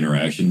minutes of the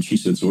interaction. She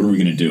said, so what are we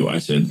going to do? I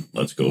said,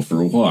 let's go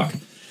for a walk.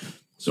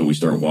 So we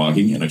start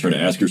walking, and I try to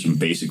ask her some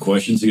basic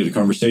questions to get a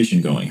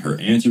conversation going. Her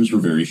answers were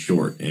very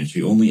short, and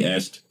she only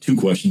asked 2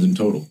 questions in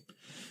total.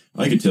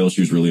 I could tell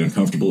she was really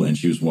uncomfortable, and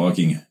she was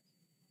walking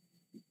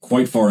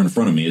quite far in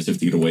front of me as if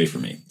to get away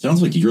from me.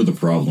 Sounds like you're the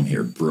problem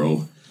here,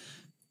 bro.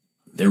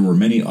 There were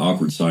many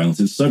awkward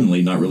silences.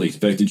 Suddenly, not really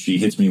expected, she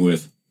hits me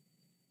with,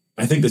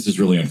 I think this is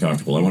really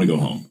uncomfortable. I want to go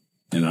home.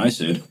 And I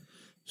said,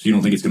 so you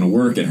don't think it's going to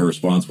work? And her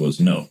response was,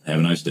 no, have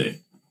a nice day.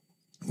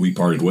 We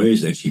parted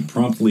ways, and she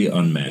promptly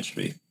unmatched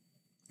me.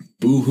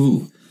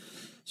 Boo-hoo.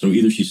 So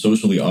either she's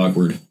socially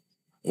awkward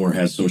or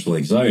has social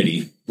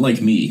anxiety, like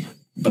me,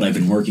 but I've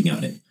been working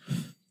on it.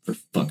 For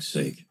fuck's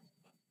sake.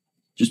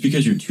 Just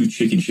because you're too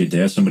chicken shit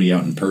to ask somebody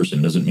out in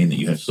person doesn't mean that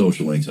you have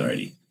social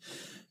anxiety.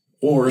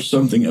 Or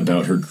something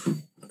about her,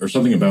 or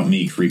something about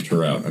me creeped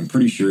her out. I'm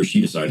pretty sure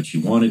she decided she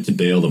wanted to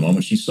bail the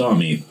moment she saw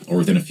me, or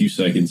within a few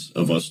seconds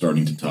of us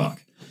starting to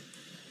talk.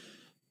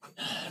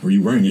 Were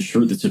you wearing a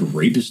shirt that said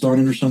rapist on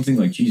it or something?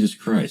 Like, Jesus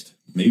Christ.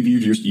 Maybe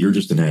you're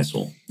just an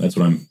asshole. That's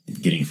what I'm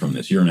getting from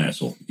this. You're an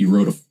asshole. You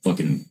wrote a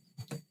fucking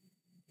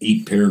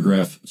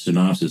 8-paragraph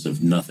synopsis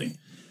of nothing.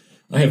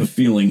 I have a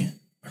feeling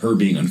her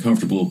being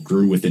uncomfortable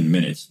grew within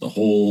minutes. The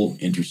whole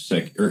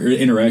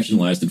interaction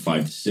lasted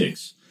 5 to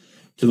 6,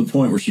 to the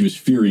point where she was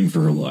fearing for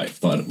her life.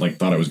 Thought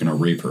I was going to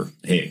rape her.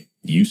 Hey,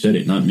 you said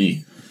it, not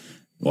me.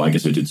 Well, I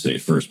guess I did say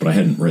it first, but I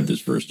hadn't read this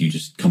first. You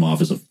just come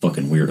off as a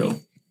fucking weirdo.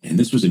 And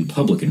this was in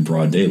public in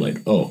broad daylight.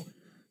 Oh,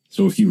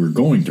 so if you were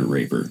going to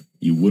rape her,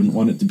 you wouldn't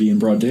want it to be in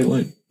broad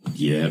daylight?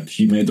 Yeah,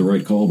 she made the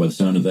right call by the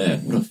sound of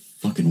that. What a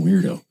fucking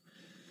weirdo.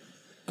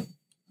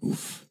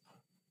 Oof.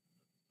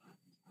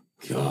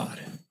 God.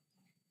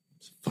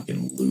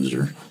 Fucking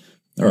loser.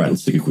 All right,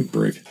 let's take a quick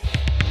break.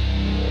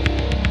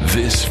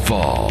 This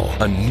fall,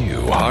 a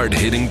new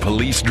hard-hitting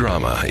police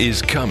drama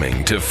is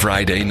coming to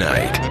Friday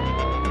night.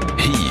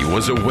 He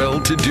was a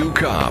well-to-do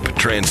cop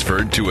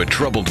transferred to a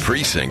troubled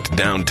precinct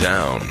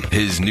downtown.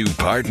 His new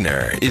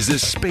partner is a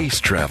space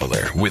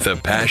traveler with a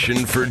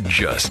passion for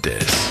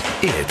justice.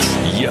 It's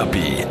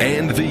Yuppie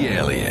and the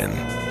Alien.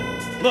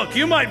 Look,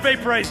 you might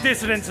vaporize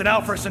dissidents in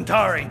Alpha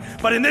Centauri,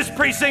 but in this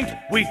precinct,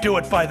 we do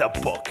it by the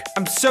book.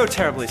 I'm so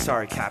terribly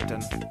sorry,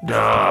 Captain.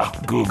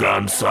 Goog,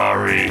 I'm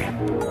sorry.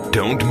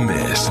 Don't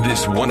miss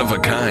this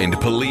one-of-a-kind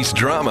police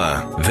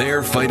drama.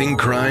 They're fighting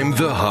crime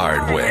the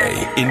hard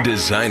way, in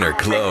designer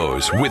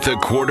clothes, with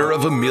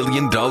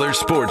 $250,000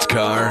 sports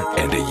car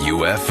and a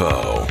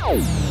UFO.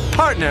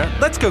 Partner,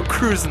 let's go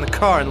cruise in the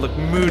car and look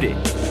moody.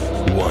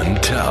 One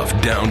tough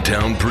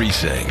downtown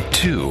precinct,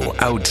 2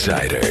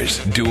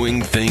 outsiders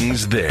doing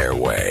things their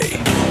way.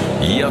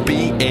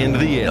 Yuppie and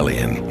the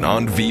Alien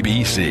on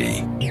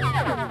VBC.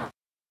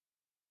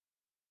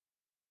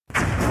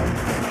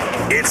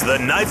 It's the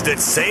knife that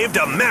saved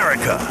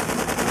America.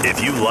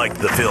 If you liked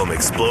the film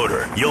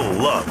Exploder, you'll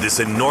love this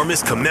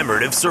enormous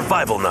commemorative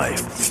survival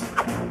knife.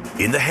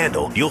 In the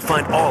handle, you'll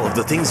find all of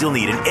the things you'll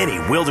need in any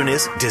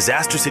wilderness,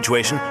 disaster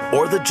situation,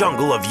 or the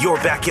jungle of your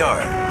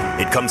backyard.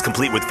 It comes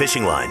complete with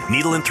fishing line,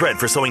 needle and thread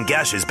for sewing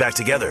gashes back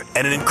together,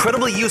 and an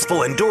incredibly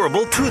useful and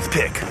durable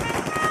toothpick.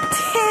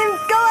 Tim,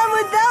 go on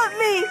without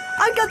me.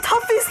 I got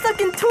toffee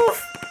stuck in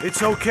tooth.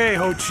 It's okay,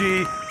 Ho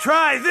Chi.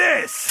 Try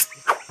this.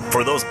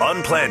 For those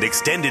unplanned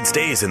extended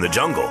stays in the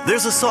jungle,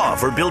 there's a saw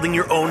for building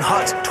your own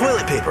hut,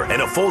 toilet paper,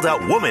 and a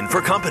fold-out woman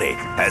for company,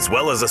 as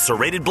well as a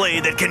serrated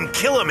blade that can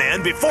kill a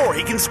man before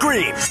he can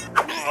scream.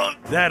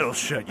 That'll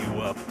shut you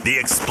up. The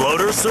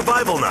Exploder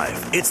Survival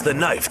Knife. It's the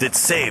knife that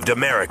saved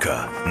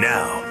America.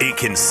 Now it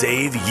can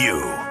save you.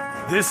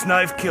 This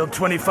knife killed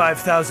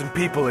 25,000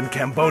 people in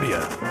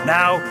Cambodia.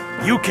 Now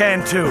you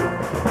can too.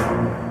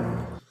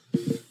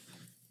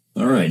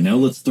 All right, now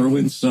let's throw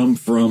in some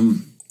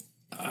from...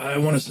 I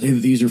want to say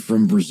that these are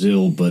from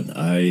Brazil, but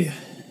I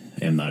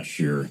am not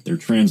sure. They're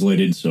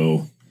translated,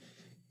 so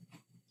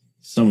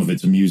some of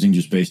it's amusing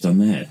just based on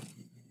that.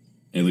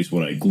 At least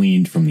what I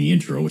gleaned from the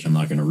intro, which I'm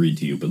not going to read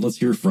to you. But let's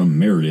hear from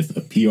Meredith,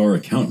 a PR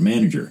account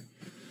manager.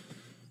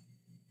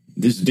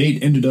 This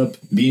date ended up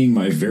being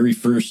my very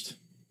first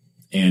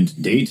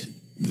and date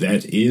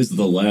that is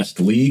the last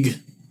league.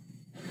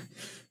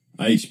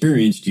 I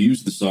experienced to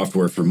use the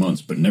software for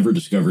months, but never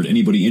discovered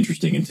anybody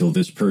interesting until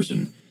this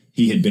person.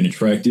 He had been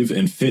attractive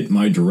and fit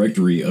my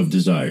directory of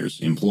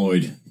desires.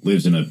 Employed,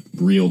 lives in a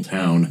real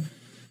town,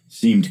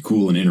 seemed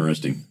cool and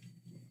interesting.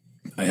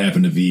 I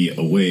happened to be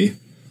away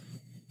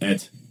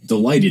at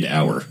delighted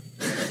hour.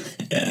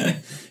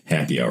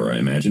 happy hour, I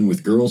imagine,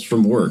 with girls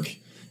from work,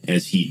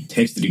 as he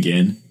texted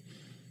again,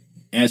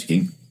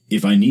 asking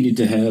if I needed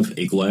to have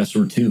a glass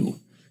or two.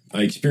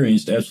 I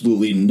experienced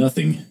absolutely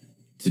nothing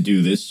to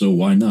do this, so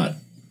why not?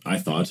 I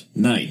thought,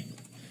 night.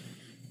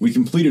 We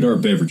completed our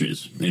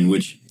beverages, in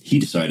which he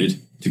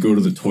decided to go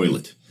to the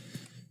toilet.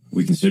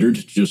 We considered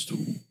just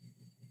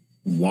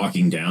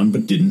walking down,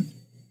 but didn't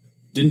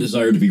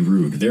desire to be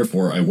rude.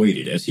 Therefore, I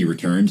waited as he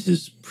returned,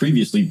 his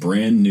previously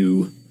brand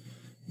new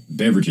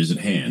beverages at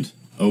hand.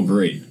 Oh,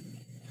 great.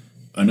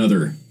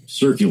 Another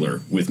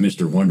circular with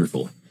Mr.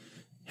 Wonderful.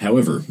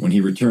 However, when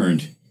he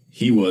returned,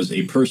 he was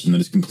a person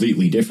that is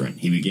completely different.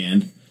 He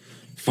began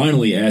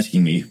finally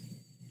asking me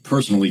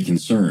personally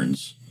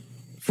concerns.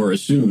 For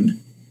as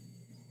soon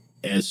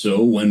as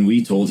so, when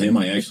we told him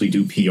I actually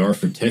do PR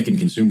for tech and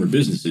consumer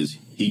businesses,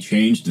 he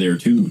changed their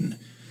tune.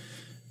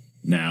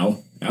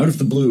 Now, out of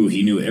the blue,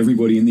 he knew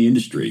everybody in the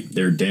industry,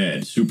 their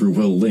dad, super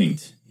well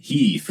linked.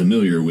 He,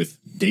 familiar with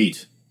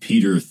date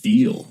Peter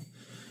Thiel,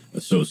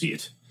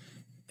 associate,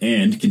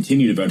 and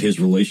continued about his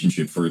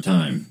relationship for a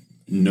time.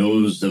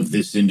 Knows of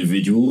this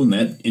individual and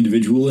that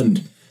individual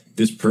and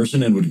this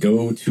person and would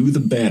go to the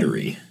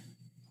battery.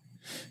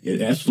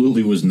 It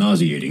absolutely was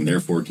nauseating,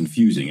 therefore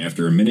confusing.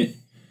 After a minute,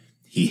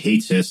 he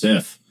hates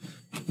SF,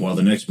 while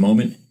the next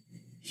moment,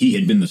 he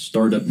had been the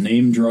startup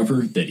name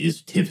dropper that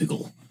is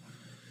typical.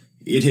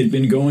 It had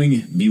been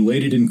going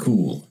belated and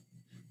cool.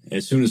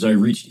 As soon as I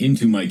reached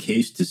into my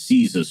case to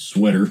seize a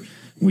sweater,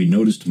 we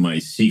noticed my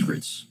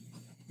secrets,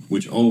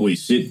 which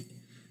always sit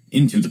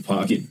into the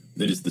pocket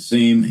that is the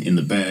same in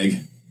the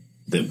bag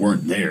that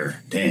weren't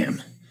there.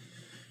 Damn.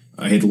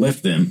 I had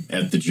left them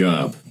at the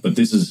job, but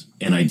this is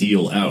an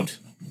ideal out.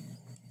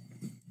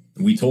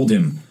 We told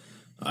him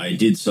I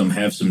did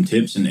have some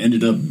tips and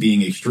ended up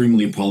being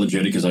extremely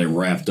apologetic as I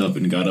wrapped up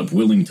and got up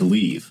willing to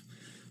leave,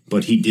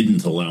 but he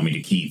didn't allow me to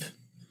keep.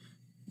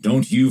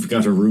 Don't you've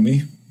got a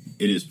roomie?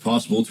 It is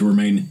possible to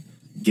remain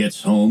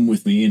gets home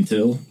with me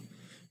until?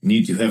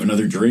 Need to have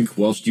another drink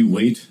whilst you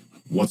wait?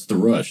 What's the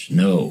rush?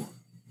 No.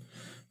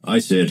 I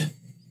said,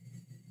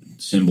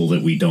 symbol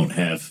that we don't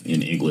have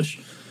in English,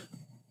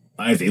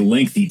 I have a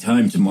lengthy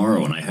time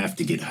tomorrow and I have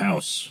to get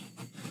house.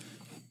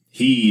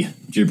 He,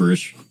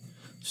 gibberish,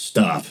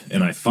 stop,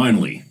 and I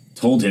finally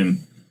told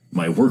him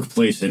my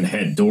workplace and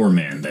had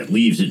doorman that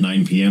leaves at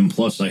 9 p.m.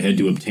 plus I had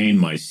to obtain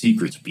my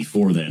secrets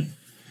before then.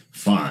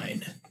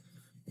 Fine.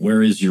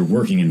 Where is your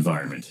working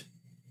environment?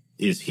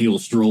 Is Heel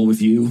Stroll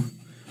with you?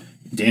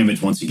 Damn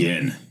it once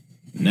again.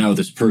 Now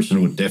this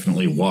person would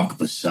definitely walk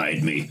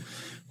beside me.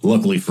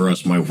 Luckily for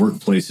us, my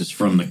workplace is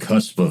from the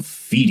cusp of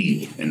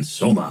Fidi and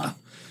Soma.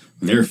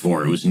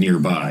 Therefore, it was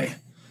nearby.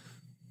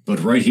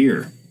 But right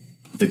here,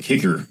 the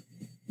kicker,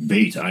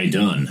 bait I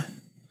done.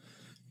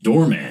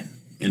 Doorman,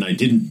 and I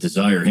didn't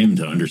desire him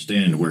to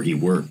understand where he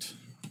worked.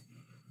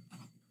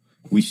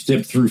 We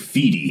stepped through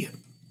Fidi,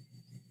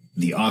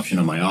 the option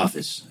of my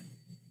office,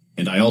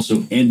 and I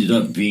also ended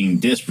up being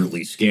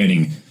desperately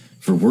scanning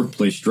for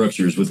workplace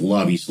structures with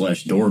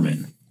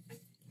lobby/doorman.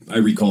 I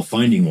recall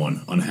finding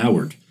one on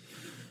Howard.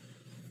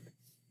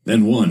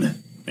 Then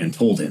one, and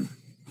told him.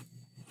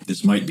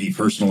 This might be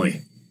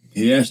personally.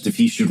 He asked if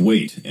he should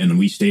wait, and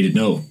we stated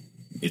no.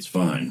 It's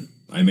fine.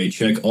 I may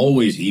check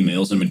always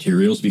emails and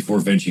materials before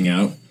venturing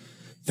out.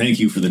 Thank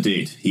you for the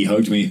date. He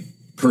hugged me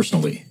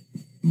personally,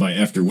 by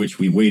after which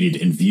we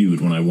waited and viewed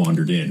when I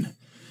wandered in.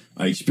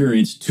 I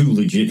experienced two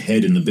legit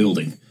head in the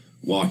building,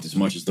 walked as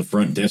much as the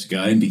front desk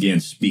guy and began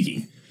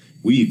speaking.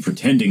 We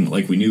pretending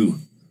like we knew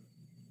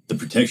the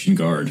protection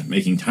guard,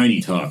 making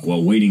tiny talk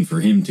while waiting for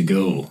him to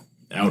go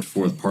out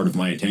for part of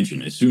my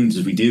attention. As soon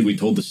as we did, we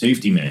told the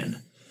safety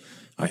man,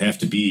 I have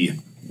to be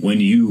when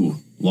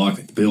you lock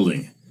the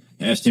building.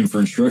 Asked him for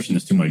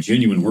instructions to my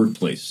genuine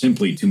workplace,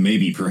 simply to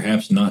maybe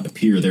perhaps not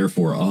appear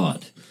therefore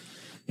odd.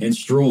 And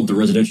strolled the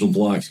residential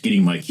blocks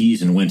getting my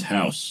keys and went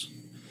house.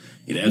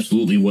 It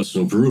absolutely was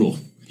so brutal.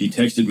 He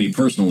texted me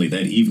personally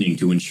that evening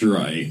to ensure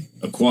I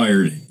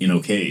acquired in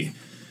okay.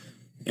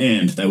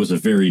 And that was a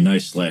very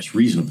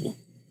nice/reasonable.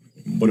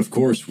 But of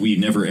course, we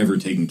never ever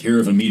taken care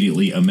of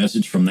immediately a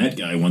message from that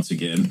guy once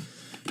again,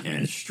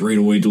 and straight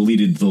away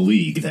deleted the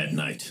league that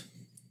night.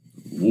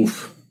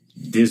 Woof.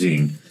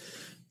 Dizzying.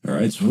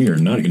 Alright, so we are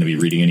not going to be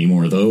reading any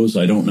more of those.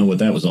 I don't know what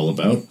that was all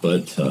about,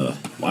 but,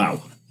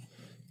 wow.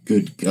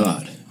 Good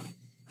God.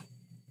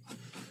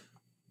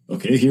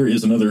 Okay, here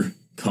is another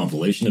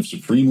compilation of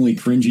supremely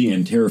cringy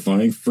and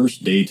terrifying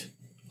first date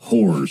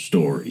horror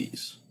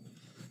stories.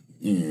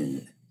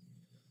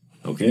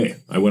 Okay,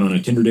 I went on a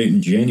Tinder date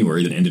in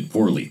January that ended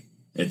poorly.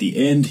 At the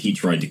end, he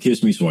tried to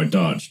kiss me, so I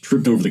dodged,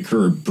 tripped over the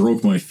curb,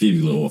 broke my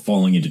fibula while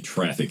falling into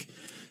traffic.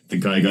 The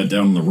guy got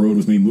down on the road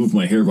with me, moved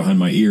my hair behind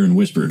my ear, and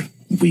whispered,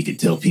 "We could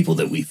tell people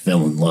that we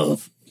fell in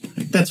love."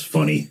 That's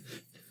funny.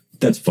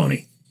 That's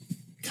funny.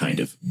 Kind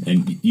of.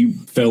 And you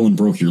fell and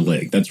broke your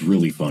leg. That's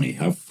really funny.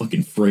 How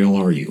fucking frail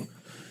are you?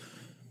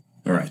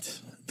 Alright.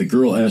 The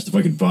girl asked if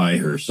I could buy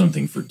her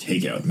something for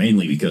takeout,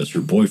 mainly because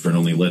her boyfriend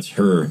only lets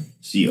her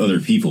see other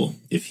people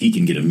if he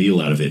can get a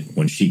meal out of it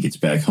when she gets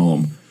back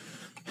home.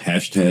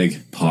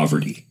 Hashtag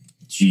poverty.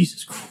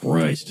 Jesus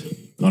Christ.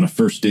 On a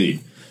first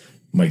date,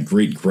 my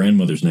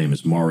great-grandmother's name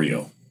is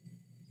Mario.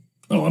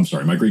 Oh, I'm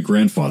sorry. My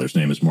great-grandfather's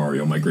name is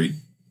Mario. My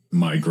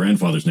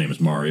grandfather's name is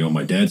Mario.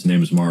 My dad's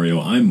name is Mario.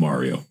 I'm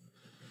Mario.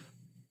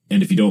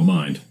 And if you don't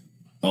mind,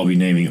 I'll be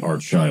naming our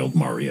child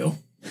Mario.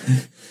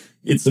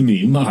 It's a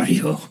me,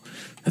 Mario.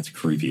 That's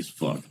creepy as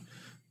fuck.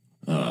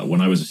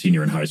 When I was a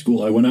senior in high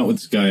school, I went out with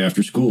this guy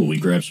after school. We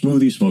grabbed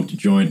smoothies, smoked a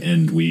joint,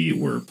 and we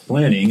were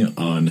planning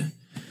on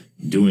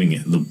doing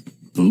the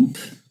boop.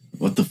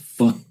 What the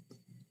fuck?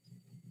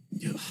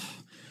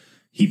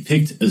 He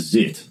picked a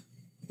zit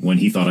when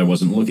he thought I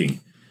wasn't looking.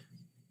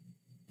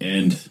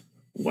 And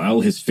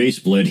while his face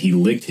bled, he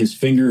licked his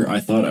finger. I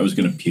thought I was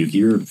going to puke.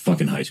 You're a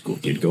fucking high school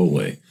kid. Go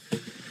away.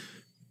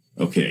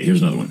 Okay,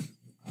 here's another one.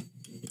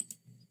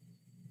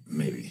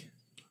 Maybe.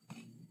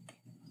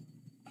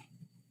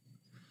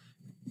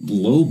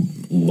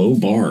 Low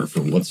bar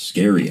for what's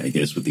scary, I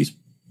guess, with these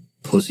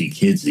pussy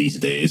kids these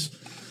days.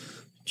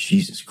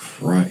 Jesus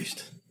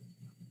Christ.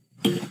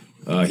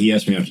 He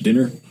asked me out to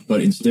dinner,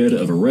 but instead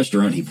of a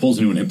restaurant, he pulls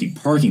into an empty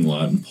parking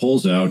lot and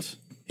pulls out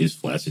his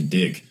flaccid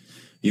dick.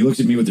 He looks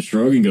at me with a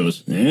shrug and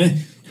goes, eh?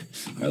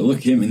 I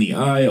look him in the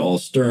eye, all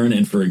stern,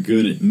 and for a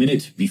good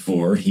minute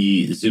before,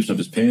 he zips up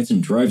his pants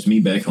and drives me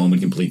back home in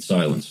complete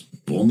silence.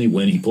 Only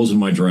when he pulls in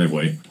my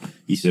driveway,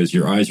 he says,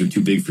 your eyes are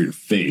too big for your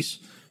face.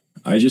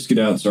 I just get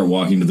out and start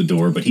walking to the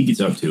door, but he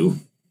gets up too.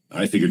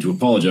 I figured to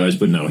apologize,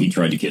 but no, he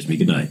tried to kiss me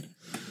goodnight.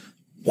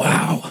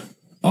 Wow.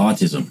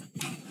 Autism.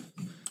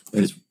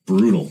 That is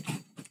brutal.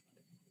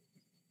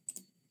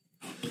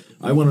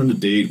 I went on a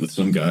date with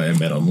some guy I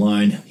met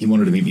online. He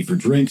wanted to meet me for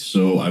drinks,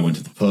 so I went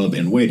to the pub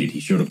and waited. He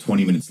showed up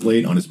 20 minutes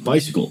late on his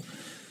bicycle.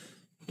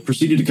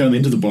 Proceeded to come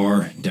into the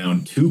bar,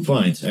 down 2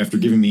 pints after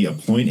giving me a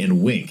point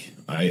and wink.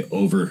 I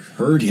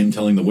overheard him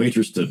telling the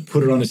waitress to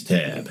put it on his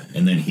tab,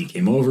 and then he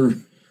came over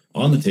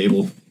on the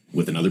table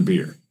with another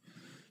beer.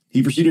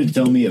 He proceeded to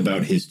tell me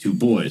about his 2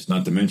 boys,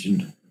 no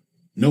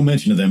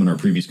mention of them in our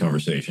previous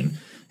conversation,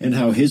 and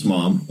how his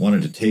mom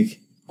wanted to take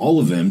all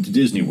of them to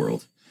Disney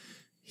World.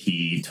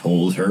 He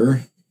told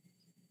her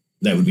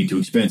that would be too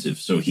expensive,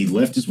 so he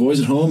left his boys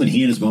at home and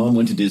he and his mom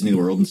went to Disney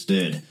World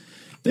instead.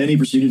 Then he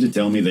proceeded to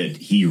tell me that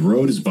he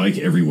rode his bike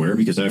everywhere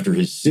because after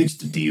his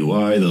 6th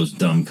DUI, those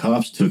dumb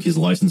cops took his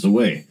license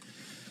away.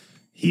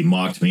 He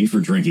mocked me for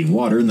drinking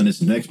water, and then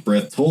his next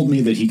breath told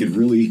me that he could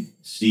really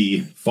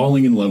see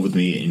falling in love with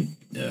me,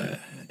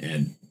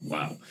 and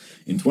wow.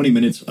 In 20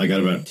 minutes, I got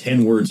about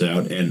 10 words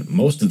out, and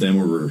most of them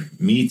were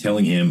me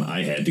telling him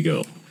I had to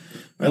go.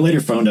 I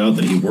later found out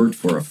that he worked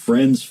for a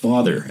friend's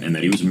father, and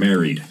that he was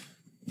married.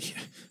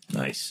 Yeah,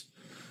 nice.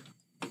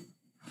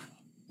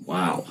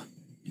 Wow.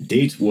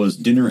 Date was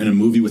dinner and a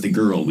movie with a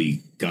girl.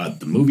 We got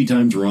the movie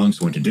times wrong,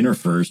 so went to dinner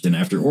first, and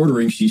after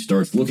ordering, she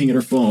starts looking at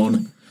her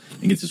phone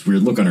and gets this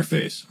weird look on her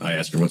face. I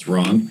ask her what's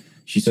wrong.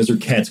 She says her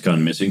cat's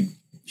gone missing.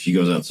 She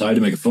goes outside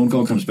to make a phone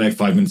call, comes back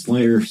 5 minutes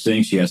later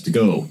saying she has to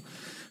go.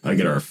 I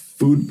get our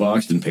food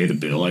boxed and pay the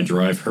bill. I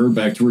drive her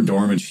back to her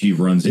dorm, and she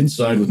runs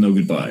inside with no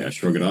goodbye. I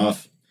shrug it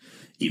off,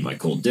 eat my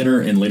cold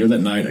dinner, and later that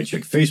night I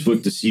check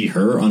Facebook to see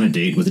her on a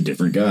date with a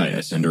different guy.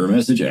 I send her a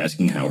message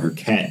asking how her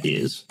cat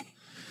is.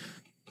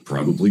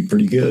 Probably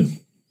pretty good.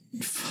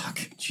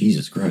 Fuck.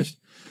 Jesus Christ.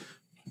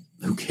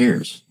 Who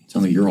cares?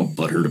 Sounds like you're all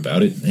butthurt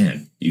about it.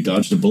 Man, you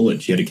dodged a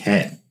bullet. She had a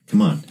cat.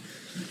 Come on.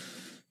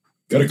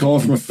 Got a call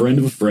from a friend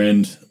of a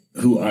friend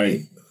who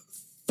I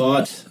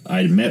thought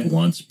I'd met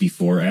once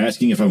before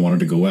asking if I wanted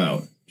to go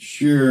out.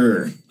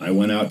 Sure. I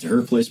went out to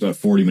her place about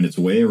 40 minutes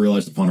away. I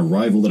realized upon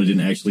arrival that I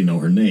didn't actually know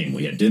her name.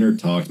 We had dinner,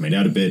 talked, made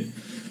out a bit,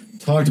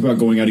 talked about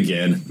going out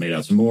again, made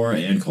out some more,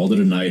 and called it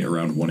a night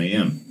around 1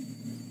 a.m.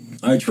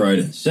 I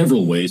tried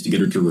several ways to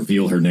get her to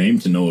reveal her name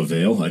to no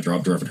avail. I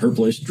dropped her off at her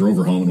place, drove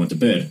her home, and went to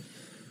bed.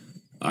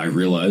 I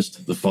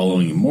realized the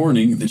following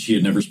morning that she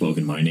had never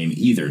spoken my name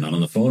either, not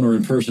on the phone or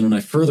in person, and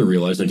I further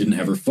realized I didn't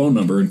have her phone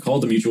number and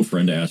called a mutual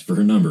friend to ask for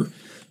her number.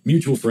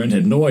 Mutual friend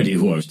had no idea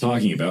who I was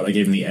talking about. I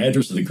gave him the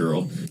address of the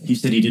girl. He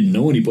said he didn't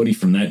know anybody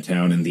from that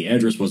town, and the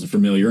address wasn't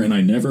familiar, and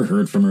I never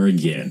heard from her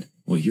again.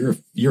 Well,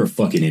 you're a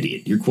fucking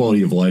idiot. Your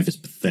quality of life is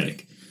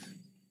pathetic.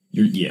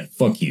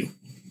 Fuck you.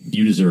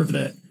 You deserve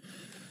that.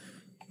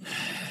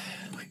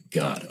 My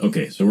God.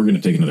 Okay, so we're going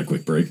to take another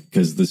quick break,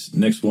 because this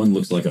next one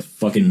looks like a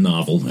fucking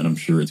novel, and I'm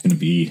sure it's going to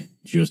be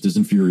just as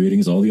infuriating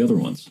as all the other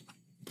ones.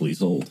 Please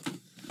hold.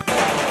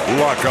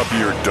 Lock up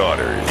your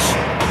daughters.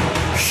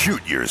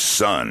 Shoot your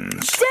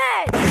sons.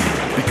 Dad!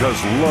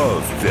 Because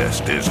Love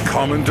Fist is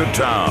coming to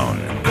town.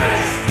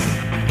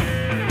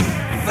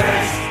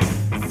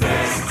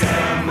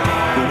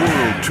 The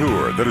world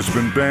tour that has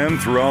been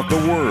banned throughout the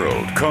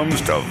world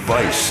comes to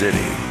Vice City.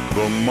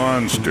 The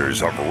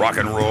monsters of rock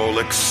and roll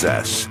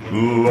excess.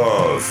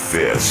 Love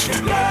Fist.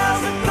 Girls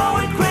are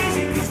going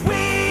crazy 'cause we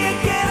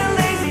are getting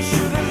lazy.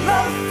 Shooting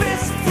Love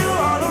Fist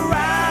all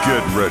around.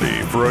 Get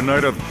ready for a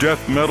night of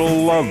death metal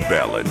love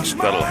ballads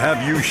that'll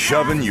have you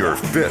shoving your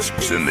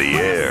fists in the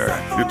air.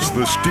 It's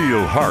the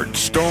Steel Heart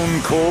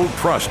Stone Cold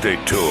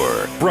Prostate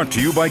Tour, brought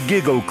to you by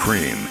Giggle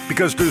Cream,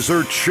 because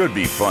dessert should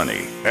be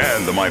funny,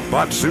 and the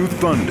Maibatsu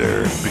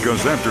Thunder,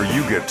 because after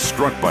you get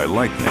struck by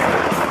lightning,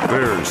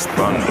 there's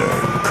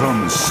thunder.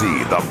 Come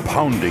see the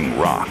pounding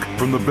rock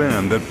from the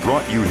band that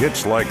brought you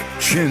hits like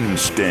Chin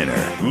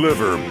Stainer,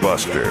 Liver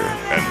Buster,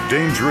 and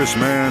Dangerous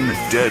Man,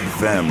 Dead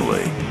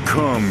Family.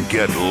 Come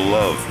get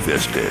love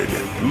fisted.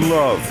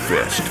 Love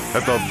Fist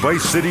at the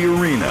Vice City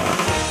Arena.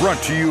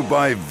 Brought to you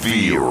by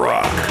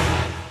V-Rock.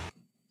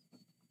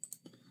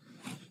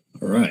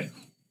 All right.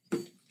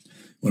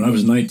 When I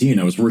was 19,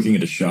 I was working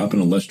at a shop in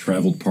a less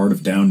traveled part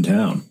of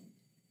downtown.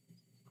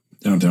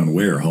 Downtown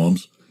where,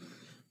 Holmes?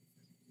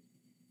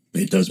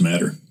 It does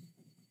matter.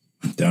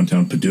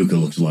 Downtown Paducah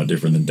looks a lot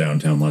different than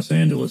downtown Los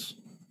Angeles.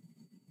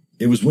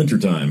 It was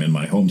wintertime, and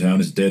my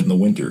hometown is dead in the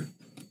winter.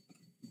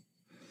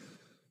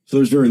 So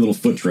there's very little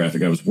foot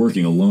traffic. I was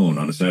working alone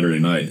on a Saturday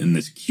night, and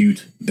this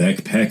cute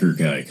backpacker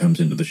guy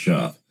comes into the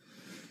shop.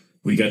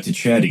 We got to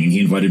chatting, and he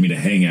invited me to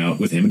hang out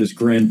with him at his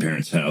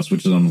grandparents' house,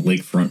 which is on the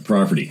lakefront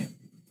property.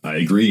 I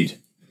agreed,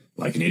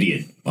 like an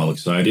idiot, all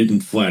excited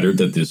and flattered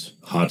that this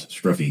hot,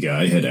 scruffy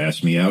guy had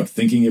asked me out,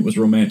 thinking it was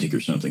romantic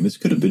or something. This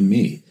could have been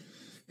me.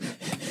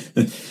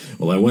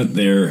 Well, I went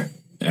there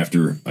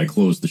after I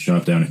closed the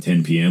shop down at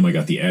 10 p.m. I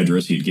got the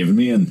address he had given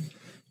me, and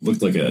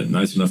looked like a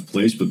nice enough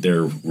place, but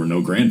there were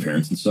no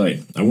grandparents in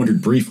sight. I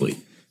wondered briefly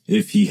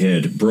if he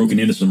had broken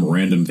into some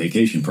random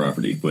vacation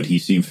property, but he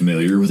seemed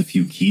familiar with a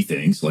few key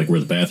things, like where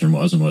the bathroom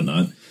was and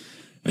whatnot.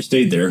 I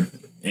stayed there,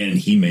 and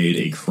he made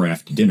a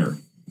craft dinner,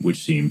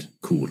 which seemed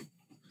cool.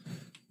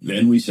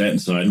 Then we sat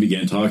inside and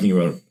began talking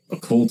about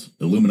occult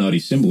Illuminati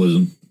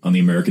symbolism on the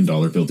American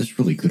dollar bill. This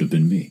really could have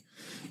been me.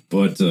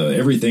 But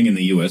everything in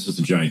the U.S. is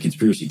a giant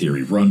conspiracy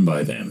theory run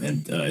by them,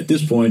 and at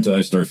this point,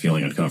 I start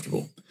feeling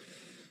uncomfortable.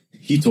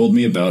 He told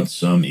me about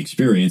some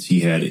experience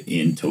he had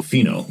in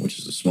Tofino, which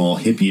is a small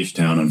hippie-ish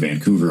town on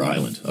Vancouver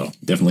Island. Oh,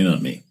 definitely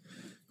not me.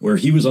 Where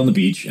he was on the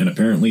beach and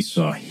apparently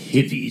saw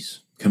hippies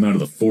come out of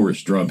the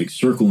forest, draw a big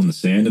circle in the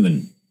sand, and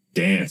then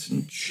dance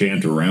and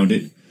chant around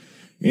it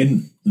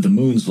in the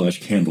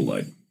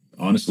moon/candlelight.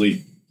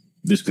 Honestly,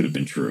 this could have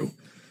been true.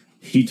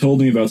 He told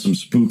me about some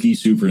spooky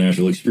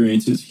supernatural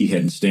experiences he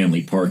had in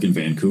Stanley Park in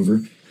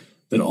Vancouver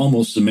that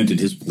almost cemented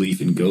his belief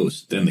in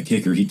ghosts. Then the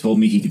kicker, he told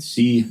me he could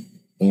see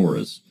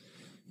auras.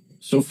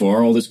 So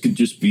far, all this could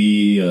just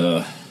be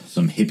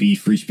some hippie,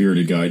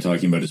 free-spirited guy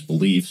talking about his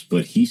beliefs,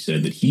 but he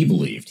said that he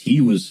believed he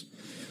was,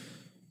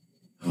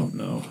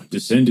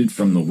 descended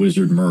from the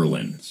wizard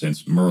Merlin,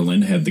 since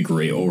Merlin had the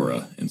gray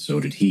aura, and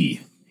so did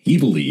he. He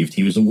believed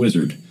he was a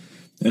wizard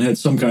and had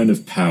some kind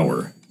of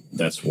power.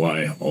 That's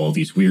why all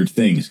these weird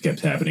things kept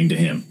happening to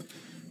him.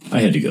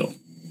 I had to go.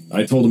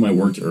 I told him I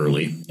worked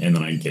early, and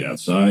then I'd get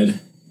outside,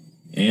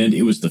 and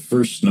it was the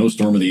first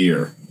snowstorm of the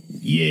year.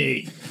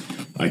 Yay.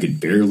 I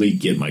could barely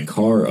get my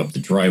car up the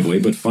driveway,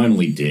 but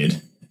finally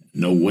did.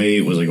 No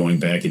way was I going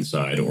back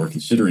inside or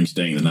considering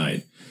staying the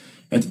night.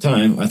 At the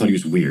time, I thought he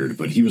was weird,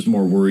 but he was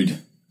more worried.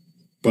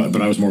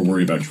 But I was more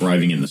worried about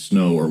driving in the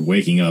snow or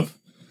waking up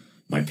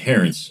my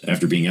parents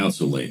after being out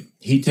so late.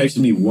 He texted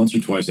me once or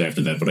twice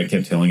after that, but I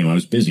kept telling him I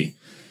was busy.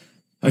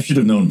 I should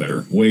have known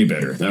better, way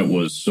better. That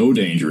was so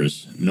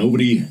dangerous.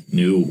 Nobody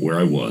knew where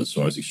I was,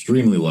 so I was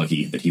extremely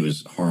lucky that he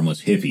was a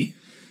harmless hippie.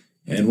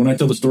 And when I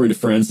tell the story to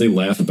friends, they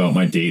laugh about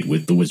my date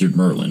with the wizard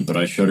Merlin, but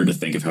I shudder to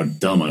think of how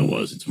dumb I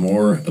was. It's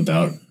more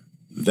about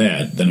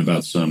that than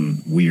about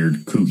some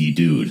weird, kooky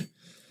dude.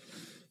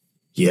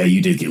 Yeah,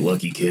 you did get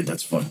lucky, kid.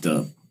 That's fucked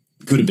up.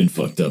 Could have been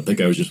fucked up. That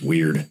guy was just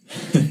weird.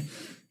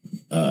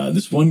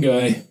 This one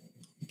guy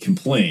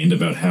complained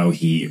about how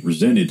he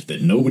resented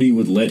that nobody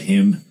would let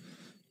him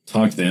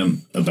talk to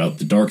them about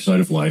the dark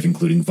side of life,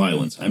 including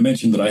violence. I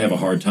mentioned that I have a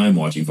hard time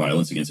watching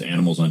violence against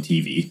animals on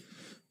TV.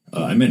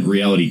 I meant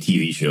reality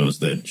TV shows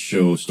that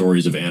show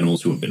stories of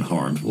animals who have been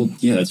harmed. Well,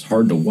 yeah, it's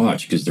hard to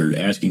watch because they're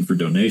asking for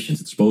donations.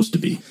 It's supposed to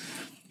be.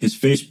 His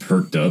face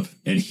perked up,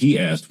 and he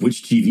asked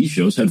which TV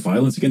shows had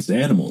violence against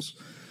animals.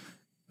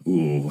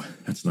 Ooh,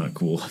 that's not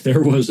cool.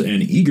 There was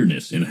an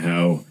eagerness in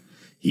how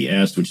he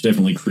asked, which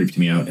definitely creeped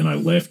me out, and I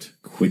left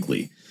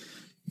quickly.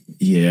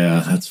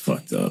 Yeah, that's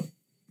fucked up.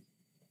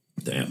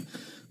 Damn.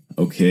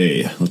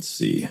 Okay, let's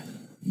see.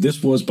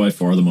 This was by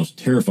far the most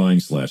terrifying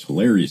 /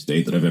 hilarious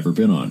date that I've ever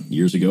been on.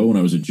 Years ago, when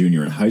I was a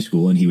junior in high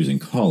school and he was in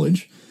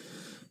college,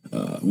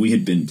 we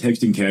had been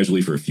texting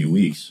casually for a few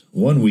weeks.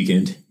 One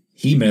weekend,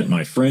 he met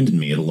my friend and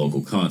me at a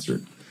local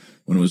concert.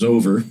 When it was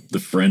over, the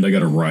friend I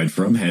got a ride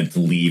from had to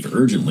leave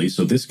urgently,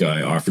 so this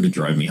guy offered to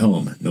drive me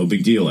home. No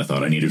big deal, I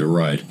thought I needed a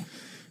ride.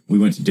 We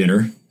went to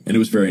dinner, and it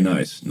was very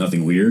nice.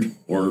 Nothing weird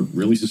or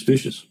really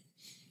suspicious.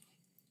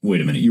 Wait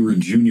a minute, you were a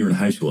junior in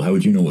high school. How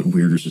would you know what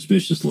weird or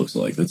suspicious looks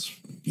like?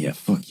 Yeah,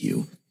 fuck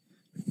you.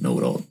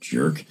 Know-it-all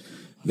jerk.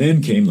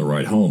 Then came the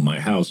ride home.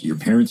 My house, your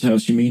parents'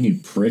 house, you mean, you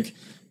prick,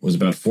 was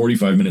about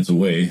 45 minutes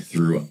away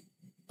through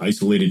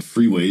isolated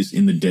freeways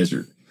in the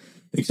desert.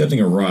 Accepting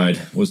a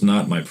ride was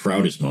not my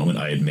proudest moment,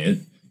 I admit.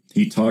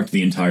 He talked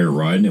the entire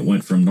ride, and it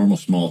went from normal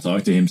small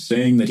talk to him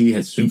saying that he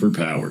had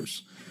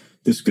superpowers.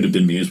 This could have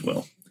been me as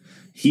well.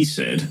 He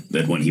said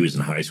that when he was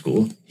in high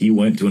school, he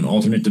went to an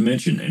alternate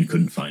dimension and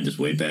couldn't find his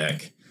way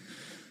back.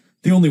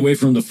 The only way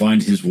for him to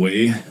find his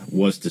way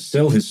was to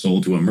sell his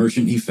soul to a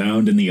merchant he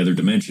found in the other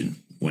dimension.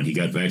 When he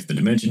got back to the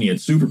dimension, he had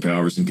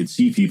superpowers and could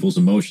see people's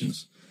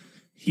emotions.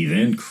 He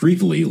then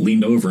creepily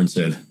leaned over and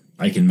said,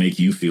 "I can make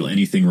you feel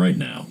anything right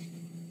now."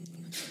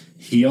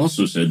 He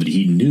also said that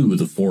he knew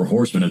the 4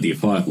 horsemen of the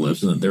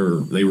apocalypse and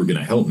that they were going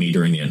to help me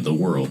during the end of the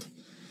world.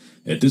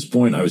 At this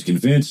point, I was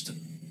convinced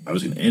I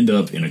was going to end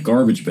up in a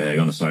garbage bag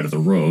on the side of the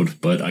road,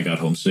 but I got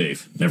home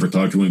safe. Never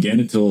talked to him again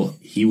until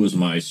he was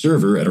my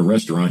server at a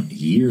restaurant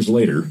years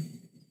later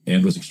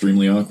and was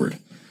extremely awkward.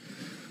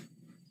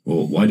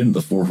 Well, why didn't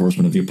the 4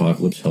 horsemen of the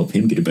apocalypse help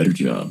him get a better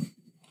job?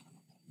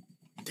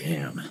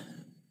 Damn.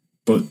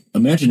 But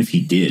imagine if he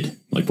did.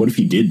 Like, what if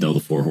he did know the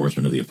 4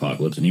 horsemen of the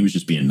apocalypse and he was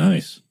just being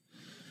nice?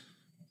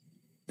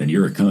 Then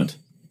you're a cunt.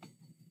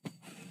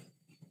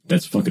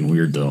 That's fucking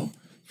weird, though.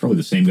 It's probably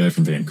the same guy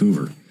from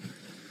Vancouver.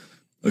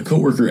 A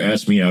coworker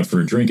asked me out for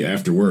a drink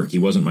after work. He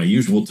wasn't my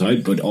usual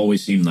type, but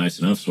always seemed nice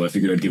enough, so I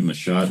figured I'd give him a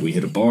shot. We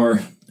hit a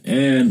bar,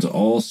 and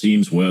all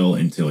seems well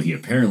until he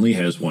apparently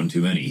has one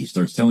too many. He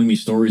starts telling me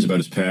stories about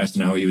his past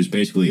and how he was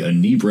basically a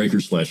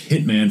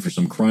knee-breaker/hitman for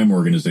some crime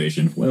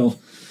organization. Well,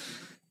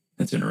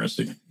 that's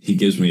interesting. He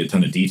gives me a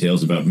ton of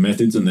details about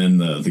methods and then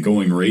the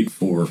going rate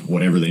for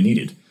whatever they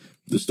needed.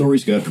 The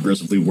stories got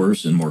progressively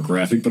worse and more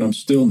graphic, but I'm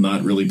still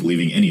not really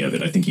believing any of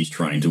it. I think he's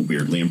trying to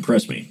weirdly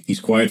impress me.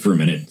 He's quiet for a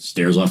minute,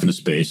 stares off into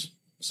space,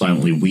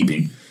 silently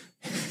weeping,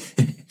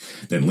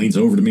 then leans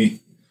over to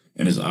me,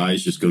 and his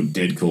eyes just go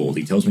dead cold.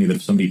 He tells me that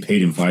if somebody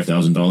paid him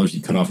 $5,000,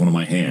 he'd cut off one of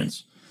my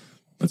hands.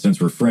 But since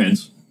we're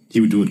friends, he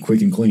would do it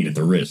quick and clean at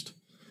the wrist,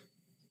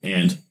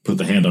 and put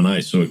the hand on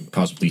ice so it could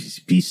possibly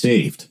be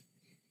saved.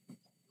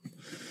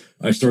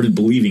 I started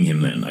believing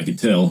him then. I could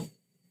tell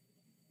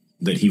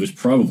that he was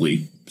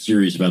probably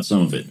serious about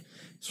some of it.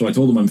 So I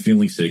told him I'm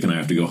feeling sick and I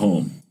have to go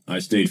home. I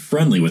stayed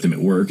friendly with him at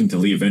work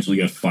until he eventually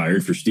got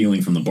fired for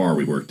stealing from the bar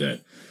we worked at.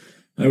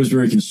 I was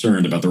very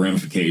concerned about the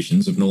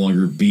ramifications of no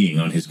longer being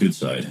on his good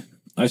side.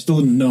 I still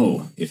didn't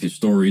know if his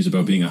stories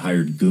about being a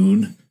hired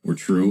goon were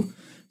true,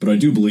 but I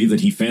do believe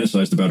that he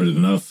fantasized about it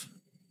enough,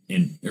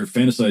 or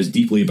fantasized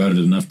deeply about it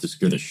enough to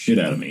scare the shit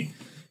out of me.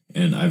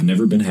 And I've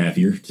never been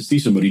happier to see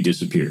somebody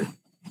disappear.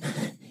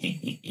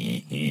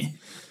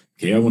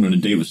 Okay, I went on a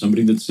date with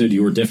somebody that said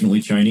you were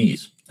definitely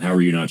Chinese. How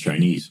are you not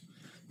Chinese?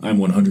 I'm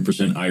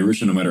 100%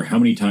 Irish, and no matter how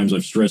many times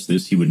I've stressed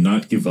this, he would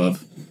not give up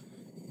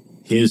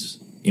his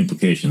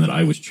implication that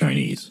I was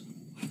Chinese.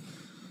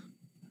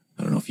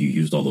 I don't know if you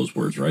used all those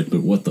words right,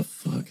 but what the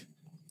fuck?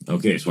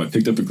 Okay, so I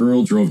picked up a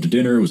girl, drove to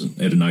dinner, was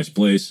at a nice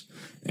place,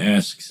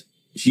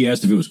 she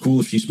asked if it was cool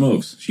if she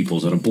smokes. She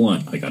pulls out a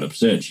blunt. I got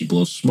upset. She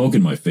blows smoke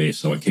in my face,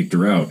 so I kicked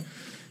her out.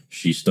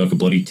 She stuck a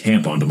bloody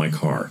tampon to my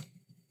car.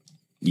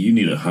 You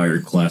need a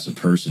higher class of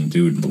person,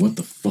 dude. What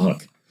the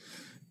fuck?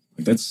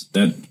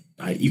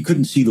 Like, you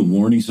couldn't see the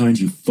warning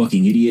signs, you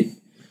fucking idiot.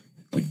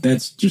 Like,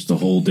 that's just a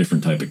whole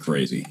different type of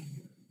crazy.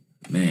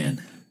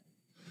 Man.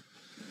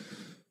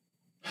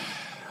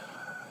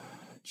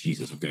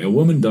 Jesus, okay. A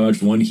woman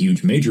dodged one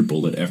huge major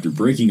bullet after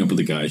breaking up with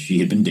a guy she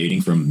had been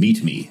dating from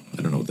Meet Me.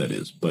 I don't know what that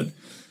is, but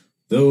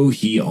though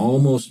he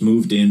almost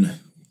moved in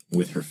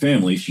with her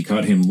family, she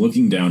caught him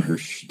looking down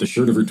the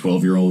shirt of her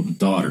 12-year-old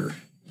daughter.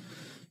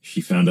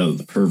 She found out that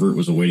the pervert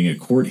was awaiting a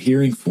court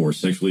hearing for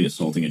sexually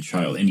assaulting a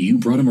child. And you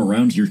brought him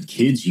around your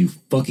kids, you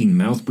fucking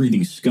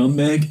mouth-breathing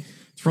scumbag?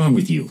 What's wrong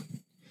with you?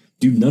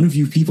 Dude, none of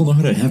you people know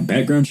how to have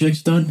background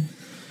checks done?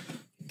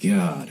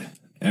 God.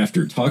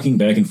 After talking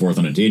back and forth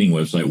on a dating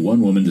website,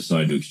 one woman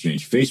decided to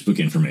exchange Facebook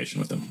information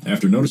with him.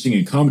 After noticing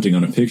and commenting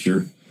on a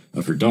picture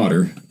of her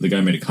daughter, the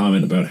guy made a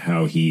comment about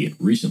how he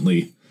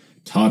recently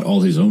taught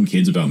all his own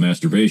kids about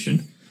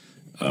masturbation.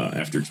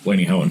 After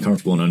explaining how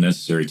uncomfortable and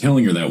unnecessary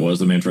telling her that was,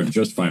 the man tried to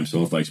justify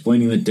himself by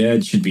explaining that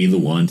dads should be the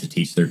one to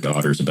teach their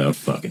daughters about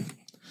fucking.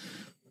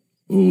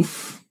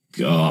 Oof.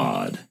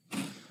 God.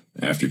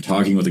 After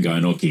talking with a guy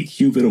on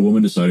OkCupid, a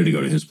woman decided to go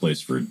to his place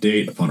for a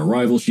date. Upon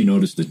arrival, she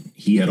noticed that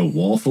he had a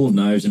wall full of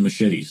knives and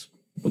machetes.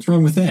 What's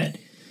wrong with that?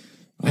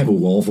 I have a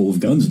wall full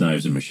of guns,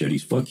 knives, and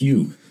machetes. Fuck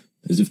you.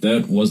 As if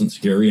that wasn't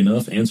scary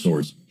enough, and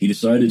swords. He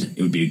decided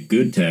it would be a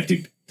good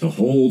tactic to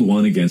hold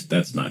one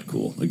that's not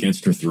cool,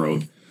 against her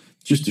throat,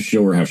 just to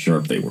show her how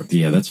sharp they were.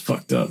 Yeah, that's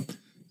fucked up.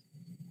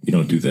 You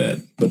don't do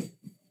that. But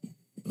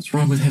what's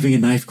wrong with having a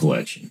knife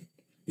collection?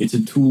 It's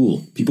a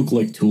tool. People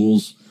collect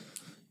tools.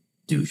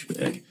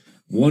 Douchebag.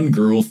 One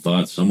girl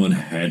thought someone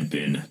she had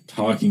been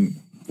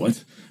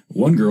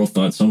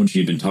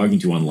talking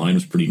to online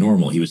was pretty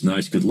normal. He was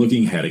nice, good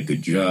looking, had a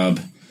good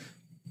job.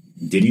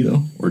 Did he,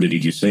 though? Or did he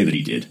just say that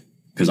he did?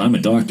 Because I'm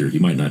a doctor.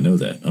 You might not know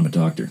that. I'm a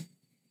doctor.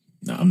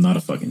 No, I'm not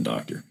a fucking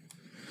doctor.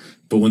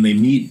 But when they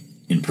meet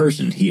in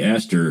person, he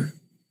asked her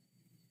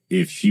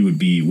if she would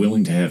be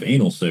willing to have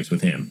anal sex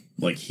with him.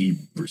 Like, he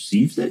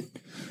receives it?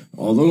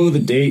 Although the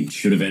date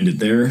should have ended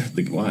there,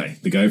 the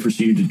guy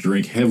proceeded to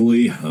drink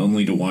heavily,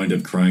 only to wind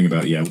up crying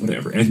about, yeah,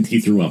 whatever, and he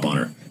threw up on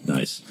her.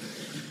 Nice.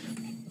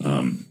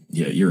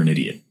 Yeah, you're an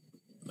idiot.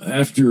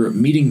 After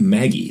meeting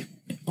Maggie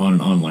on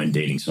an online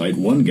dating site,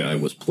 one guy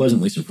was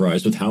pleasantly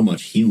surprised with how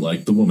much he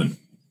liked the woman.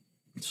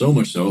 So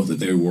much so that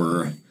they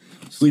were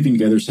sleeping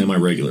together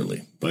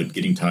semi-regularly, but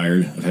getting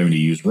tired of having to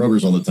use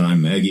rubbers all the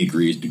time, Maggie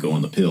agrees to go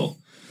on the pill.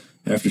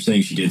 After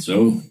saying she did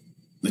so,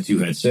 the two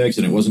had sex,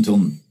 and it wasn't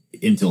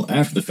until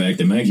after the fact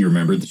that Maggie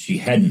remembered that she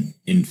hadn't,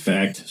 in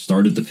fact,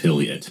 started the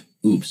pill yet.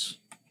 Oops.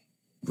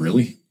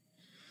 Really?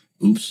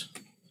 Oops.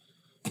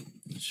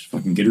 Just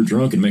fucking get her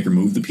drunk and make her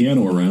move the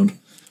piano around.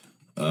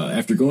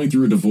 After going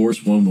through a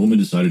divorce, one woman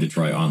decided to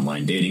try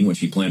online dating. When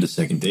she planned a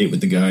second date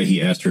with the guy,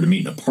 he asked her to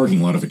meet in a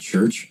parking lot of a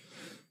church,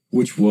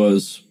 which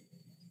was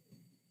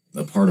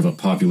a part of a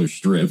popular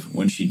strip.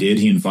 When she did,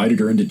 he invited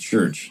her into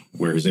church,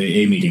 where his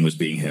AA meeting was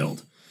being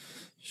held.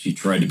 She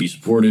tried to be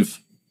supportive,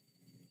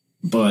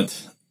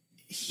 but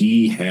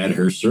he had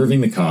her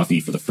serving the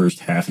coffee for the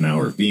first half an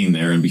hour of being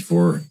there, and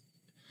before,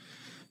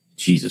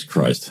 Jesus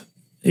Christ,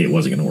 it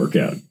wasn't going to work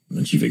out,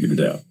 and she figured it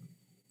out.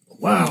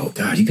 Wow,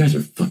 God, you guys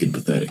are fucking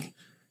pathetic.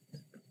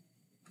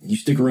 You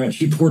stick around.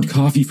 She poured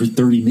coffee for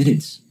 30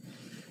 minutes.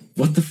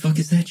 What the fuck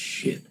is that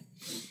shit?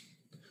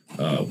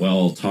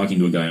 While talking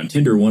to a guy on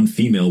Tinder, one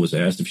female was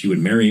asked if she would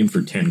marry him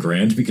for 10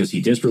 grand because he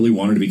desperately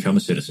wanted to become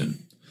a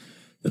citizen.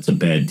 That's a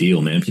bad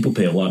deal, man. People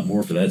pay a lot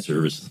more for that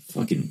service.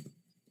 Fucking,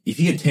 if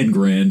you had 10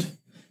 grand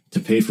to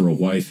pay for a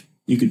wife,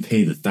 you could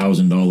pay the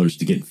 $1,000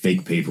 to get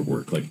fake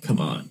paperwork. Like, come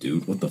on,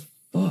 dude. What the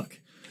fuck?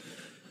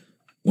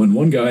 When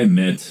one guy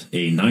met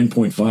a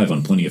 9.5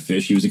 on Plenty of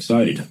Fish, he was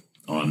excited.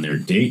 On their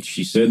date,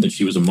 she said that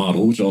she was a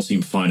model, which all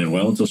seemed fine and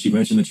well until she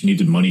mentioned that she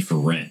needed money for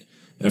rent.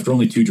 After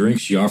only 2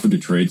 drinks, she offered to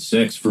trade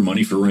sex for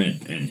money for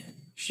rent, and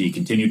she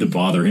continued to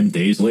bother him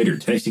days later,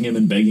 texting him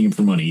and begging him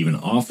for money, even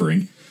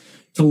offering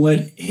to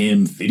let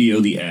him video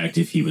the act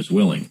if he was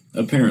willing.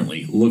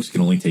 Apparently, looks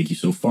can only take you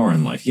so far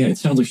in life. Yeah, it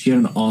sounds like she had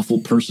an awful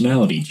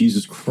personality.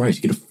 Jesus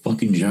Christ, get a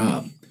fucking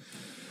job.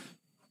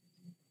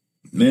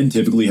 Men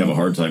typically have a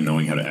hard time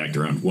knowing how to act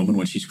around a woman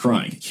when she's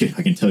crying. Yeah,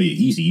 I can tell you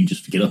easy, you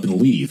just get up and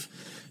leave.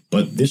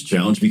 But this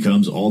challenge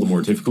becomes all the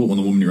more difficult when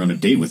the woman you're on a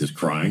date with is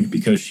crying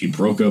because she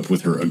broke up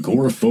with her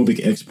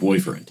agoraphobic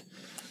ex-boyfriend.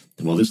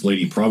 And while this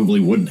lady probably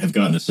wouldn't have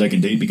gotten a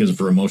second date because of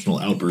her emotional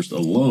outburst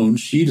alone,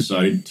 she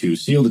decided to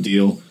seal the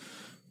deal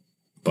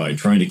by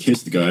trying to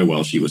kiss the guy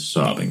while she was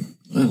sobbing.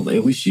 Well,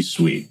 at least she's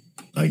sweet,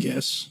 I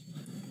guess.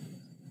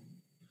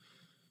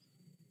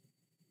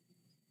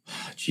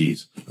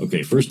 Jeez.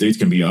 Okay, first dates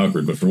can be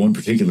awkward, but for one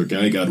particular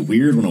guy, it got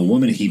weird when a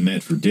woman he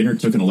met for dinner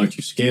took an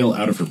electric scale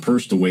out of her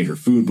purse to weigh her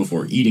food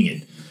before eating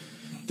it.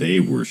 They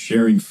were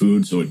sharing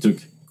food, so it took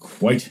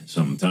quite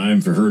some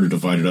time for her to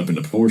divide it up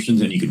into portions,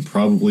 and you can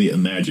probably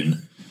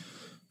imagine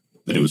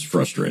that it was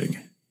frustrating.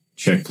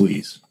 Check,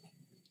 please.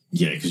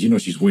 Yeah, because you know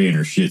she's weighing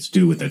her shit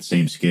stew with that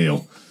same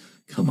scale.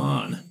 Come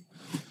on.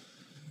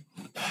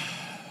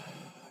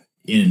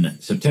 In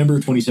September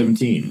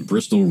 2017,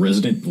 Bristol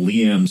resident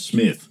Liam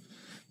Smith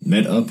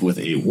met up with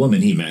a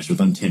woman he matched with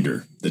on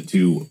Tinder. The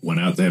two went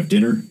out to have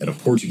dinner at a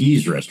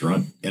Portuguese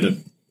restaurant.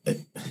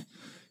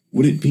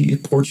 Would it be a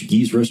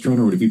Portuguese restaurant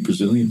or would it be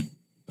Brazilian?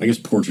 I guess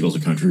Portugal's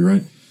a country,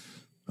 right?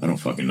 I don't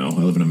fucking know.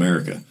 I live in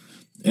America.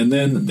 And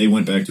then they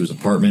went back to his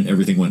apartment.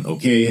 Everything went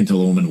okay until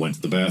the woman went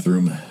to the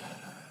bathroom.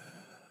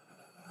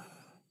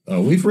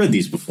 Oh, we've read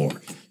these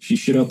before. She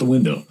shit out the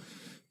window.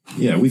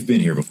 Yeah, we've been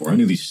here before. I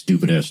knew these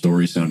stupid-ass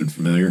stories sounded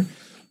familiar.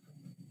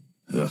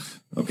 Ugh,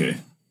 okay.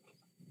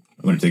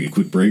 I'm going to take a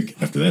quick break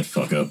after that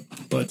fuck up,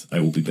 but I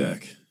will be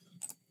back.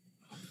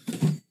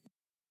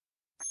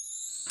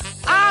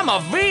 I'm a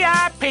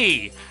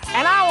VIP,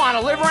 and I want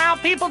to live around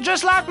people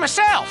just like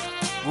myself,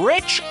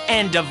 rich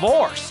and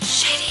divorced.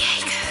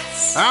 Shady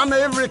Acres. I'm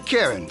Everett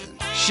Carrington.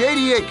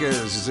 Shady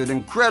Acres is an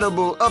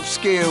incredible,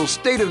 upscale,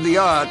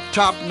 state-of-the-art,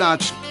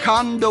 top-notch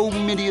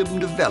condominium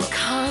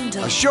development.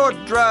 A short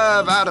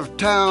drive out of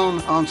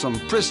town on some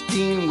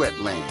pristine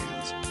wetlands.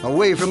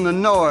 Away from the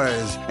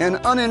noise and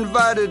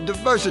uninvited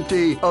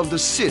diversity of the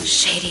city.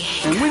 Shady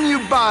Acres. And when you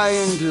buy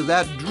into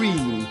that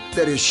dream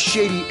that is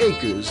Shady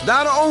Acres,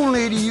 not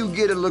only do you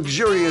get a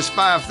luxurious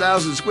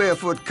 5,000 square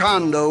foot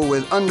condo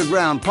with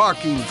underground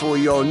parking for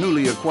your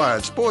newly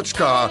acquired sports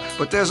car,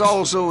 but there's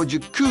also a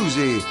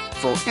jacuzzi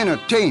for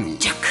entertaining.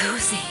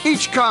 Jacuzzi.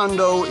 Each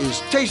condo is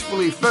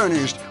tastefully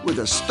furnished with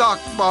a stock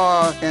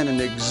bar and an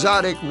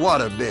exotic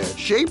waterbed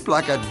shaped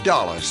like a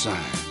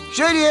 $sign.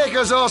 Shady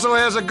Acres also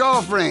has a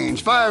golf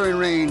range, firing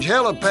range,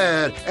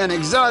 helipad, and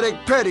exotic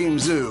petting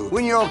zoo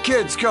when your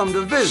kids come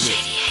to visit.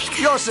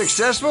 You're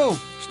successful?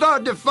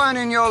 Start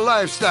defining your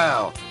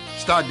lifestyle.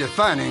 Start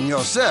defining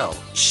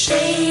yourself.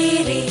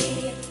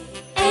 Shady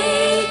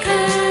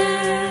Acres.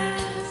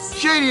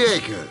 Shady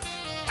Acres.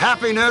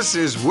 Happiness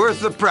is worth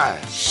the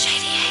price.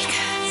 Shady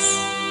Acres.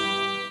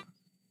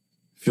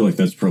 I feel like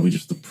that's probably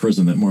just the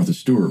prison that Martha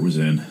Stewart was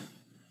in.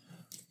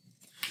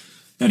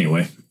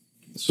 Anyway.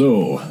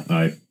 So,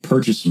 I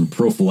purchased some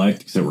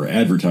prophylactics that were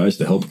advertised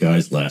to help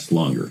guys last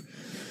longer.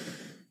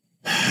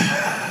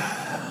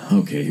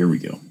 Okay, here we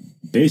go.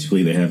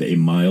 Basically, they have a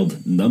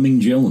mild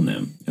numbing gel in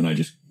them, and I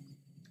just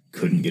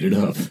couldn't get it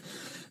up.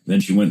 Then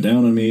she went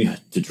down on me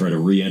to try to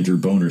re-enter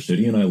Boner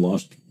City,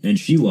 and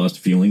she lost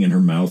feeling in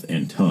her mouth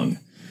and tongue.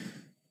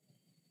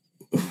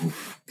 Oh,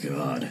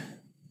 God.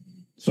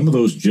 Some of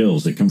those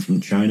gels that come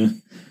from China,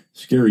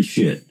 scary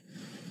shit.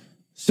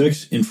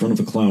 Sex in front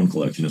of a clown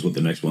collection is what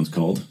the next one's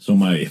called. So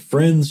my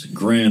friend's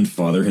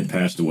grandfather had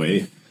passed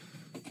away,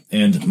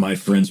 and my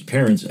friend's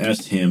parents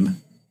asked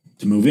him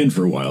to move in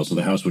for a while so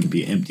the house wouldn't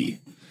be empty.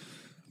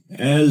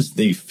 As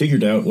they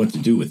figured out what to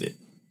do with it,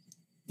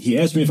 he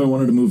asked me if I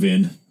wanted to move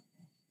in,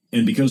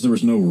 and because there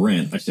was no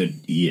rent, I said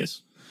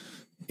yes.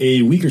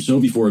 A week or so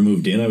before I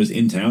moved in, I was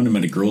in town and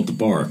met a girl at the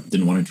bar.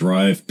 Didn't want to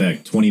drive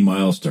back 20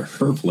 miles to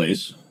her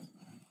place,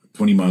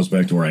 20 miles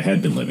back to where I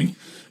had been living.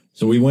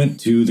 So we went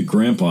to the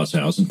grandpa's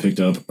house and picked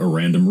up a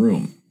random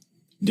room.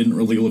 Didn't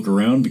really look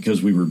around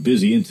because we were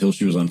busy until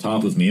she was on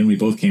top of me, and we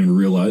both came to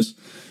realize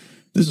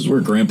this is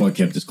where Grandpa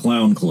kept his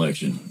clown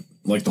collection.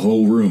 Like, the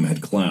whole room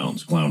had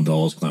clowns, clown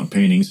dolls, clown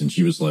paintings, and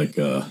she was like,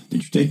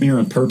 did you take me here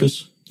on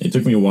purpose? It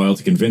took me a while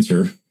to convince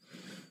her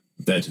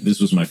that this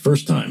was my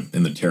first time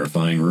in the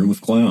terrifying room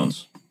of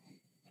clowns.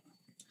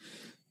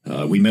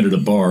 We met at a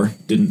bar,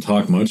 didn't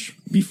talk much,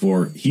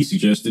 before he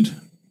suggested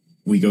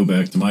we go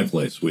back to my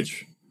place,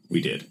 which we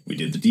did. We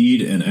did the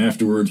deed, and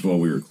afterwards, while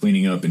we were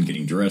cleaning up and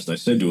getting dressed, I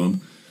said to him,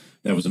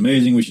 that was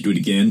amazing, we should do it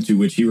again, to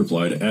which he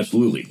replied,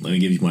 absolutely, let me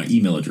give you my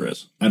email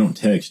address. I don't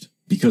text,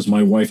 because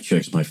my wife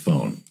checks my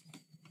phone.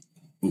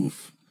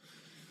 Oof.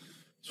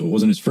 So it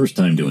wasn't his first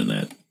time doing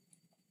that.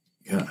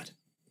 God.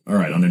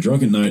 Alright, on a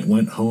drunken night,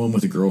 went home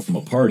with a girl from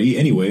a party.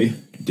 Anyway,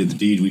 did the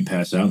deed, we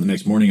pass out. The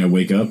next morning I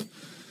wake up,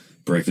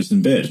 breakfast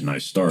in bed,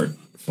 nice start.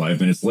 5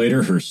 minutes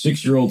later, her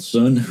 6-year-old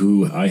son,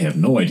 who I have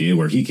no idea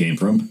where he came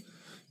from.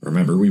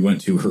 Remember, we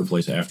went to her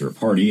place after a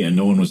party, and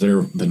no one was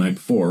there the night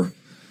before.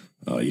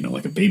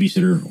 Like a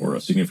babysitter or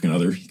a significant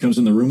other. He comes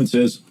in the room and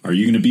says, are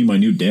you going to be my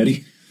new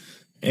daddy?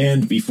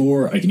 And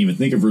before I can even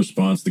think of a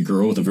response, the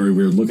girl with a very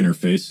weird look in her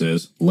face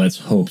says, let's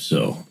hope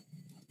so.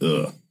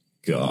 Ugh,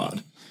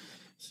 God.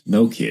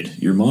 No, kid,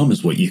 your mom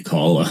is what you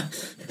call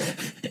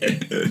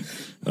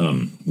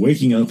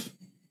waking up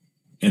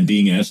and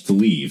being asked to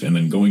leave, and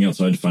then going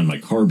outside to find my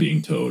car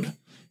being towed,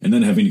 and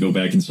then having to go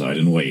back inside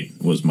and wait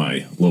was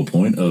my low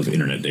point of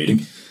internet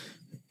dating.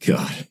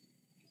 God.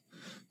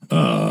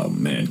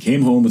 Man.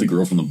 Came home with a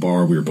girl from the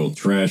bar. We were both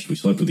trashed. We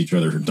slept with each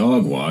other. Her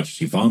dog watched.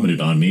 She vomited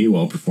on me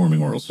while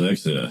performing oral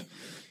sex.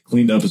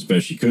 Cleaned up as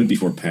best she could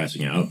before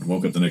passing out.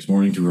 Woke up the next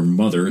morning to her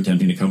mother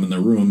attempting to come in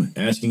their room,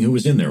 asking who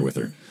was in there with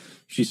her.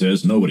 She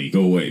says, nobody,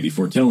 go away,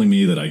 before telling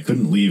me that I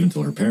couldn't leave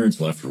until her parents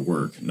left for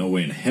work. No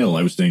way in hell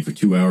I was staying for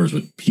 2 hours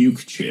with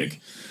Puke Chick.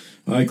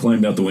 I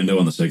climbed out the window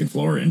on the second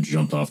floor and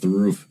jumped off the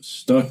roof,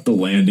 stuck the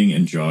landing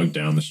and jogged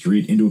down the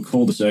street into a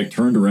cul-de-sac,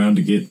 turned around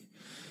to get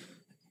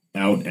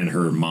out, and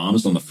her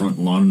mom's on the front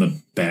lawn in a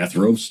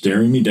bathrobe,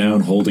 staring me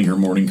down, holding her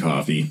morning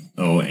coffee.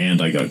 Oh,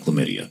 and I got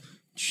chlamydia.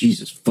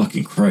 Jesus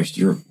fucking Christ,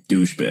 you're a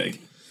douchebag.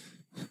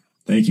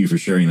 Thank you for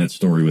sharing that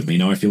story with me.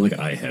 Now I feel like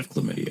I have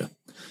chlamydia.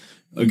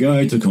 A guy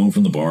I took home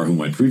from the bar,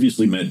 whom I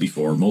previously met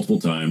before multiple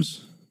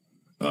times,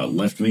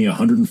 left me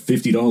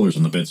 $150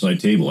 on the bedside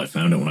table. I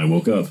found it when I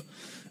woke up.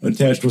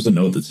 Attached was a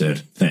note that said,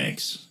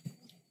 thanks.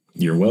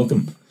 You're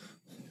welcome.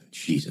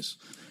 Jesus.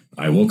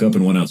 I woke up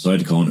and went outside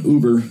to call an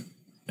Uber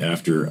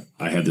after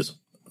I had this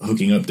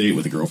hooking up date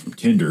with a girl from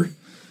Tinder,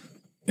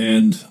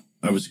 and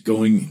I was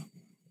going...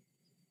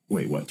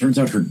 Wait, what? Turns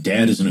out her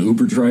dad is an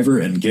Uber driver,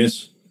 and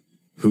guess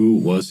who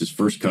was his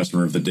first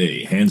customer of the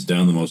day? Hands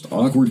down the most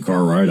awkward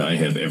car ride I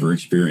have ever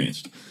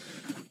experienced.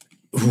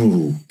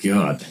 Oh,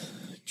 God.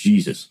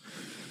 Jesus.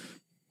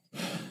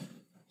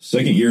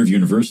 Second year of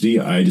university,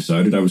 I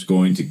decided I was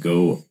going to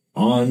go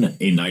on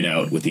a night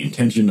out with the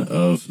intention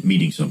of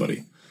meeting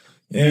somebody,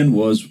 and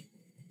was...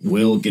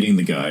 getting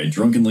the guy,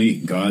 drunkenly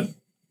got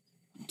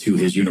to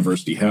his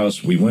university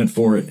house. We went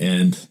for it,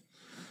 and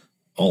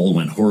all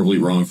went horribly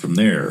wrong from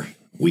there.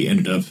 We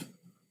ended up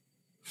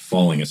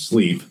falling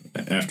asleep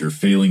after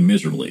failing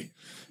miserably.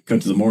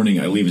 Cut to the morning,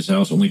 I leave his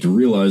house only to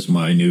realize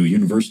my new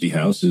university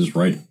house is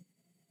right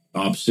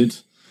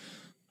opposite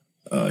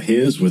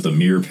his, with a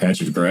mere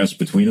patch of grass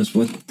between us.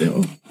 What the...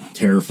 Oh,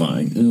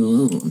 terrifying.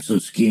 Oh, I'm so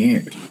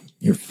scared.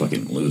 You're a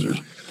fucking loser.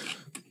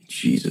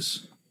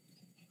 Jesus.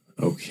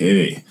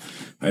 Okay.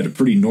 I had a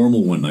pretty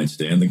normal one-night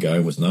stand. The guy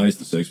was nice,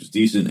 the sex was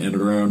decent, and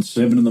at around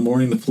 7 in the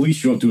morning, the police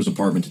show up to his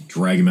apartment to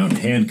drag him out in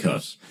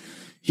handcuffs.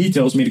 He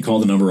tells me to call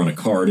the number on a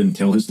card and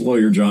tell his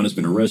lawyer John has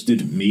been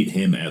arrested, meet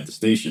him at the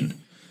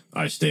station.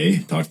 I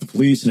stay, talk to the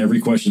police, and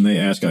every question they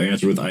ask I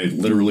answer with, I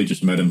literally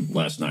just met him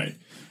last night.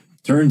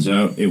 Turns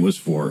out it was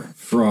for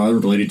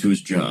fraud related to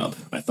his job.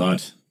 I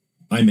thought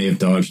I may have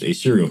dodged a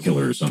serial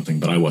killer or something,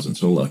 but I wasn't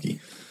so lucky.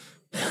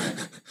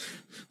 At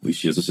least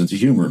she has a sense of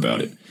humor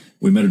about it.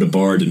 We met at a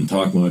bar, didn't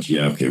talk much.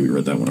 Yeah, okay, we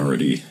read that one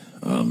already.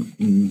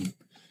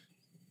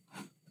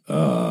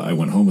 I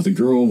went home with a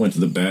girl, went to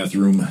the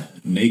bathroom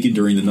naked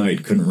during the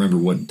night, couldn't remember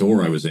what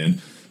door I was in,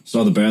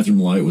 saw the bathroom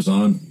light was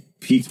on,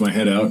 peeked my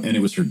head out, and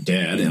it was her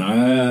dad, and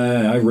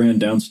I ran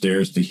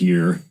downstairs to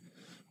hear,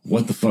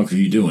 "What the fuck are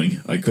you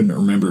doing?" I couldn't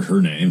remember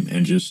her name,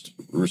 and just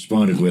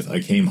responded with, "I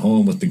came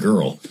home with the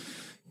girl."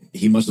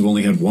 He must have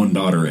only had one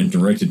daughter and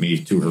directed me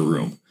to her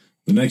room.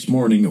 The next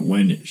morning,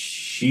 when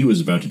she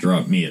was about to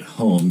drop me at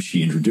home,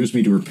 she introduced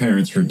me to her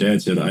parents. Her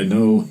dad said, "I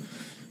know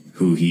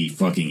who he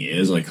fucking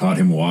is. I caught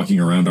him walking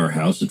around our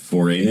house at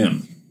 4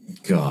 a.m.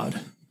 God.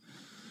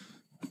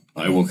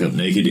 I woke up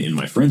naked in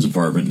my friend's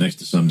apartment next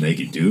to some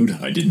naked dude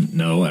I didn't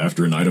know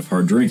after a night of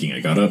hard drinking.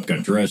 I got up,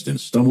 got dressed, and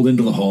stumbled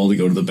into the hall to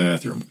go to the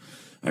bathroom.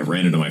 I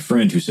ran into my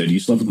friend who said, "You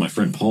slept with my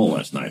friend Paul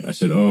last night." I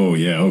said, "Oh,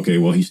 yeah, okay,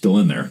 well, he's still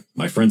in there."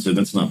 My friend said,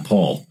 "That's not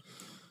Paul."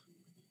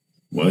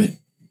 What?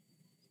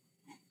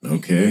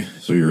 Okay,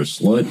 so you're a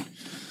slut?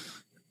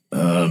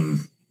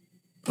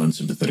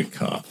 Unsympathetic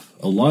cop.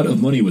 A lot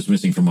of money was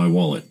missing from my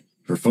wallet.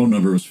 Her phone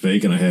number was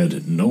fake, and I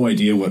had no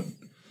idea what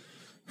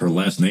her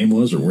last name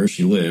was or where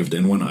she lived,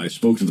 and when I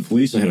spoke to the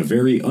police, I had a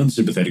very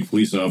unsympathetic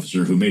police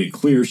officer who made it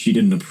clear she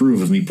didn't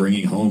approve of me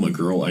bringing home a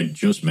girl I'd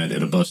just met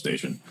at a bus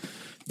station.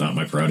 Not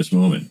my proudest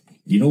moment.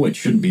 You know what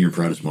shouldn't be your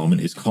proudest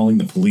moment is calling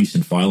the police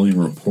and filing a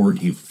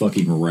report, you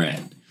fucking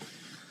rat.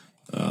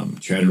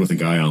 Chatted with a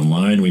guy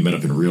online. We met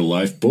up in real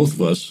life. Both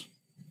of us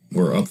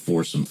were up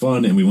for some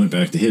fun, and we went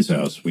back to his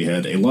house. We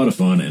had a lot of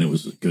fun, and it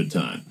was a good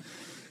time.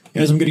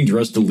 As I'm getting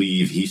dressed to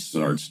leave, he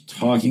starts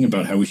talking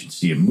about how we should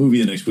see a movie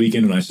the next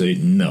weekend, and I say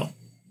no.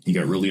 He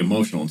got really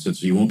emotional and said,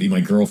 "So you won't be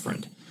my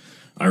girlfriend?"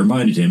 I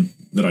reminded him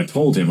that I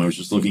told him I was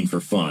just looking for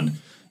fun,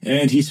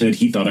 and he said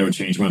he thought I would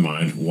change my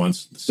mind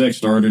once the sex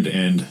started,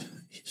 and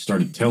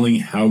started telling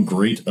how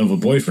great of a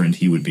boyfriend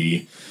he would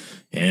be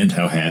and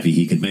how happy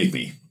he could make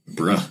me.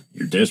 Bruh,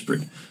 you're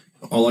desperate.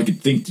 All I could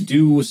think to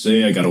do was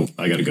say I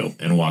gotta go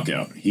and walk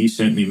out. He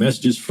sent me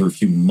messages for a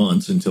few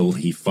months until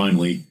he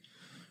finally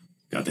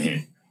got the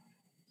hint.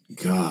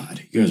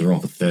 God, you guys are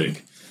all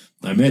pathetic.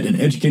 I met an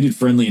educated,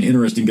 friendly, and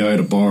interesting guy at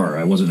a bar.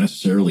 I wasn't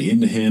necessarily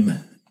into him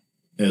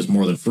as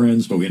more than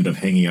friends, but we ended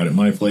up hanging out at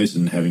my place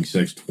and having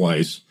sex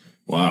twice.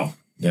 Wow.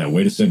 Yeah,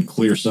 way to send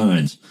clear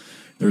signs.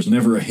 There was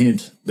never a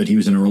hint that he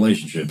was in a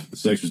relationship. The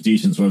sex was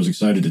decent, so I was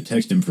excited to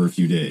text him for a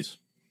few days.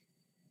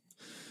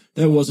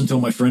 That was until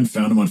my friend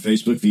found him on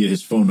Facebook via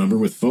his phone number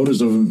with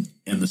photos of him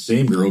and the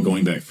same girl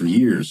going back for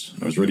years.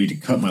 I was ready to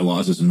cut my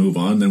losses and move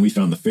on. Then we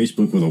found the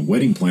Facebook with a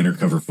wedding planner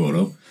cover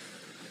photo.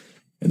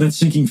 And that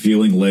sinking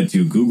feeling led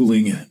to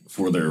Googling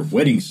for their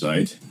wedding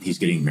site. He's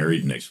getting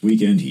married next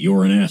weekend.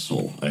 You're an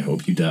asshole. I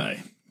hope you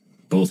die.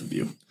 Both of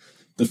you.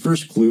 The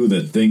first clue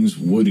that things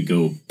would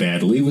go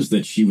badly was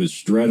that she was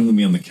straddling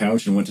me on the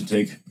couch and went to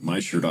take my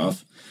shirt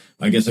off.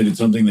 I guess I did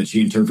something that she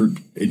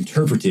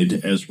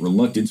interpreted as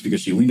reluctance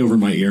because she leaned over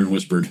my ear and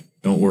whispered,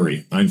 "Don't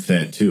worry, I'm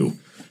fat too."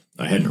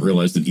 I hadn't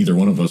realized that either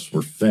one of us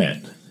were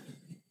fat.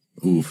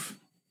 Oof.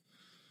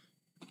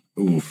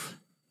 Oof.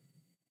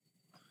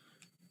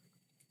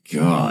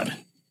 God,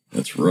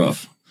 that's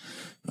rough.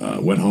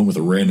 Went home with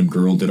a random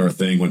girl, did our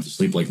thing, went to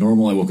sleep like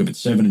normal. I woke up at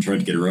 7 and tried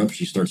to get her up.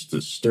 She starts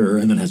to stir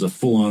and then has a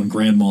full-on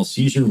grand mal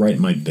seizure right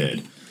in my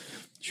bed.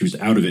 She was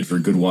out of it for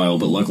a good while,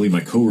 but luckily my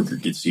coworker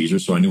gets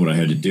seizures, so I knew what I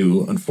had to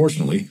do.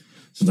 Unfortunately,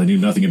 since I knew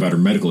nothing about her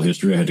medical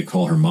history, I had to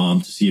call her mom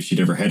to see if she'd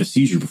ever had a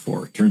seizure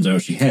before. Turns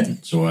out she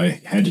hadn't, so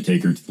I had to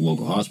take her to the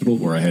local hospital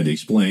where I had to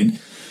explain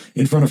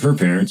in front of her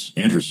parents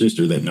and her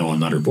sister that no, I'm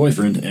not her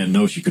boyfriend, and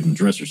no, she couldn't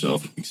dress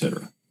herself,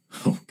 etc.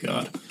 Oh,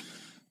 God.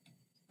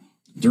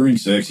 During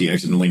sex, he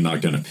accidentally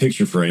knocked down a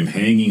picture frame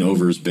hanging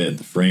over his bed.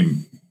 The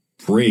frame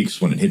breaks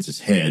when it hits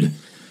his head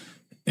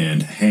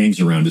and hangs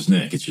around his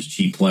neck. It's just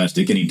cheap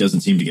plastic, and he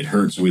doesn't seem to get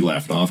hurt, so we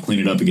laughed off,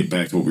 cleaned it up, and get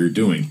back to what we were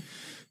doing.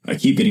 I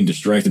keep getting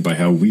distracted by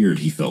how weird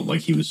he felt,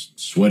 like he was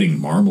sweating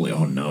marbly.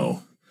 Oh,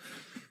 no.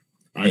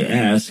 I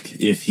ask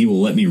if he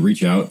will let me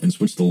reach out and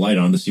switch the light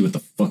on to see what the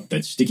fuck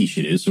that sticky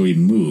shit is, so he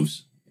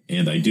moves,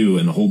 and I do,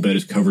 and the whole bed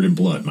is covered in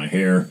blood. My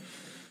hair,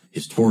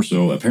 his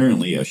torso,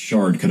 apparently a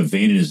shard cut a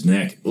vein in his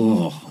neck,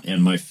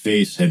 and my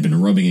face had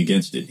been rubbing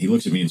against it. He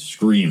looks at me and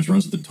screams,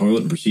 runs to the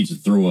toilet, and proceeds to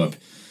throw up.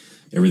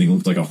 Everything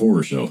looked like a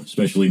horror show,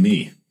 especially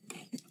me.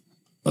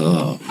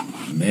 Oh,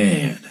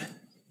 man.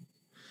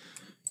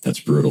 That's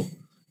brutal.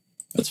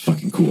 That's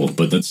fucking cool,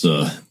 but that's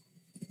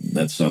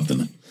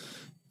something.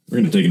 We're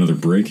going to take another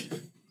break.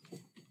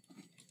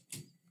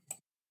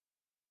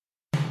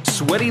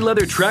 Sweaty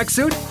leather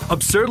tracksuit?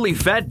 Absurdly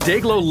fat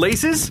Dayglow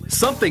laces?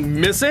 Something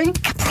missing?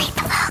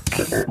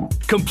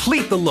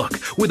 Complete the look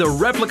with a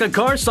replica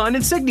car signed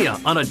insignia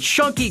on a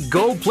chunky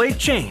gold plate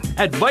chain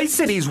at Vice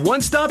City's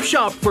one-stop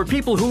shop for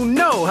people who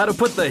know how to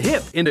put the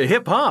hip into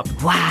hip-hop.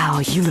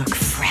 Wow, you look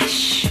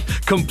fresh.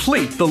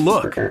 Complete the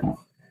look.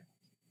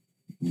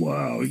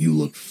 Wow, you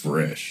look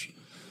fresh.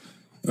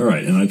 All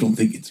right, and I don't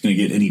think it's going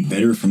to get any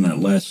better from that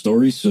last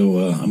story, so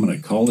I'm going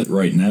to call it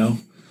right now.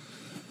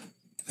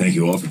 Thank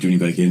you all for tuning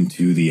back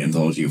into the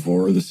Anthology of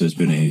Horror. This has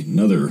been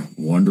another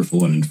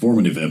wonderful and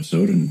informative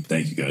episode, and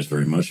thank you guys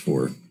very much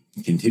for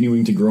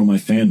continuing to grow my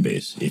fan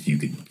base. If you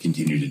could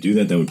continue to do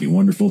that, that would be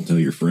wonderful. Tell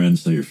your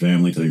friends, tell your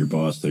family, tell your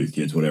boss, tell your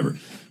kids, whatever.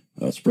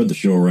 Spread the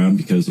show around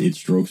because it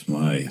strokes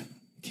my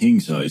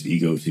king-sized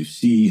ego to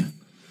see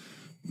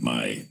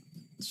my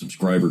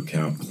subscriber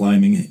count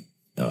climbing.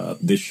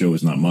 This show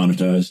is not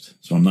monetized,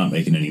 so I'm not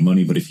making any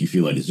money, but if you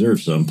feel I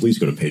deserve some, please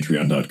go to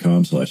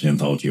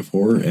patreon.com/anthology of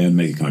horror and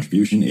make a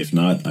contribution. If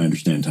not, I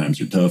understand times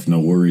are tough, no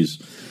worries.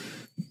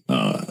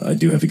 I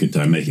do have a good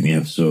time making the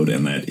episode,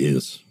 and that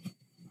is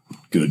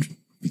good,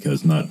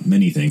 because not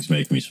many things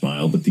make me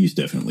smile, but these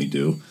definitely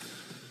do.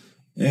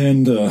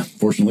 And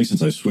fortunately,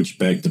 since I switched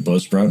back to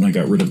Buzzsprout and I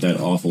got rid of that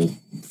awful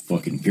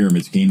fucking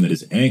pyramid scheme that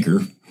is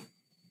Anchor,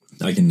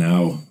 I can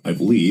now, I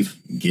believe,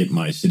 get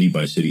my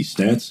city-by-city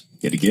stats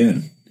yet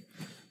again.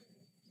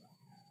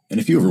 And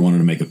if you ever wanted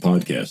to make a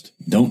podcast,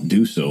 don't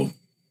do so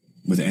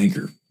with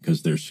Anchor,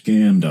 because they're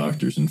scam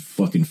doctors and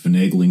fucking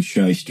finagling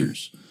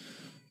shysters.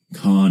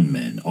 Con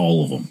men,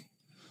 all of them.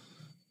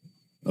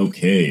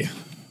 Okay,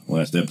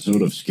 last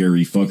episode of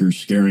Scary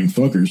Fuckers Scaring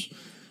Fuckers.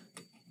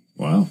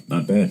 Wow,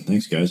 not bad.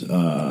 Thanks, guys.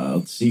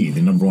 Let's see,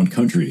 the number one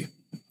country,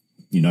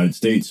 United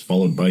States,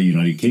 followed by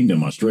United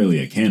Kingdom,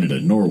 Australia, Canada,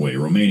 Norway,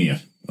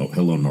 Romania. Oh,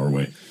 hello,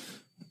 Norway.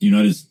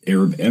 United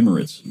Arab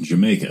Emirates,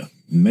 Jamaica,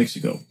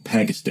 Mexico,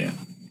 Pakistan.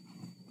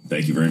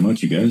 Thank you very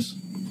much, you guys.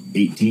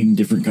 18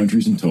 different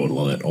countries in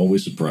total. That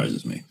always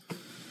surprises me.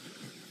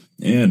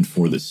 And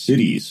for the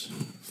cities,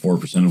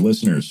 4% of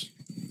listeners,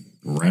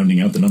 rounding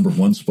out the number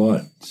one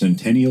spot,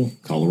 Centennial,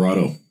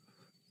 Colorado,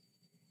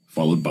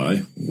 followed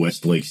by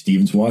Westlake,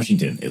 Stevens,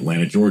 Washington,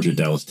 Atlanta, Georgia,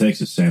 Dallas,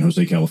 Texas, San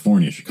Jose,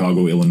 California,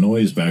 Chicago,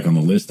 Illinois is back on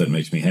the list. That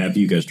makes me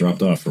happy. You guys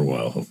dropped off for a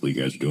while. Hopefully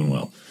you guys are doing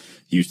well.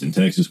 Houston,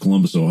 Texas,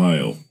 Columbus,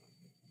 Ohio,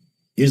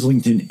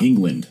 Islington,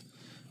 England,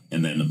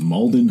 and then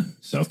Malden,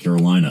 South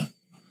Carolina,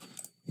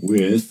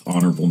 with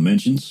honorable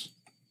mentions,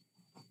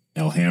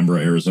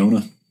 Alhambra,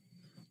 Arizona,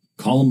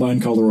 Columbine,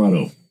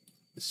 Colorado,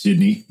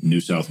 Sydney,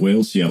 New South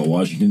Wales, Seattle,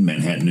 Washington,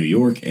 Manhattan, New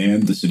York,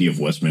 and the city of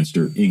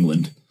Westminster,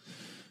 England,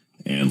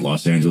 and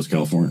Los Angeles,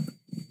 California.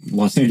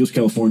 Los Angeles,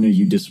 California,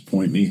 you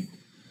disappoint me,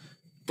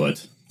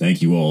 but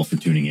thank you all for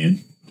tuning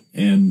in,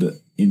 and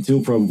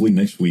until probably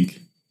next week,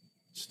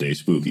 stay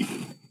spooky.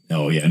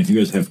 Oh, yeah, and if you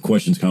guys have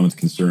questions, comments,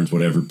 concerns,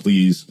 whatever,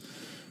 please,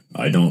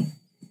 I don't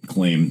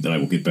claim that I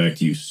will get back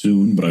to you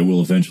soon, but I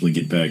will eventually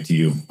get back to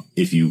you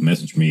if you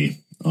message me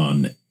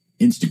on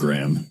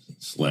Instagram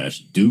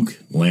 /Duke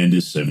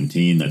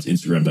Landis17. That's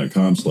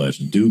Instagram.com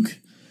 /Duke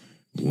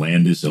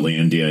Landis,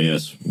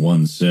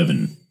 Landis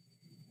 17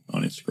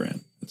 on Instagram.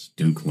 That's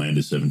Duke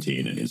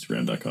Landis17 at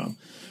Instagram.com.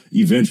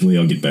 Eventually,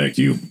 I'll get back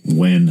to you.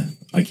 When,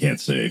 I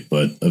can't say,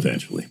 but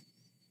eventually.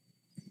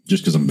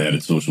 Just because I'm bad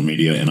at social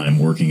media and I'm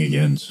working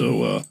again,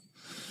 so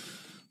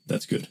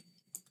that's good.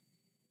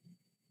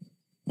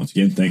 Once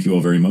again, thank you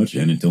all very much,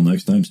 and until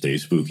next time, stay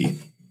spooky.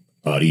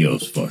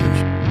 Adios,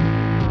 fuckers.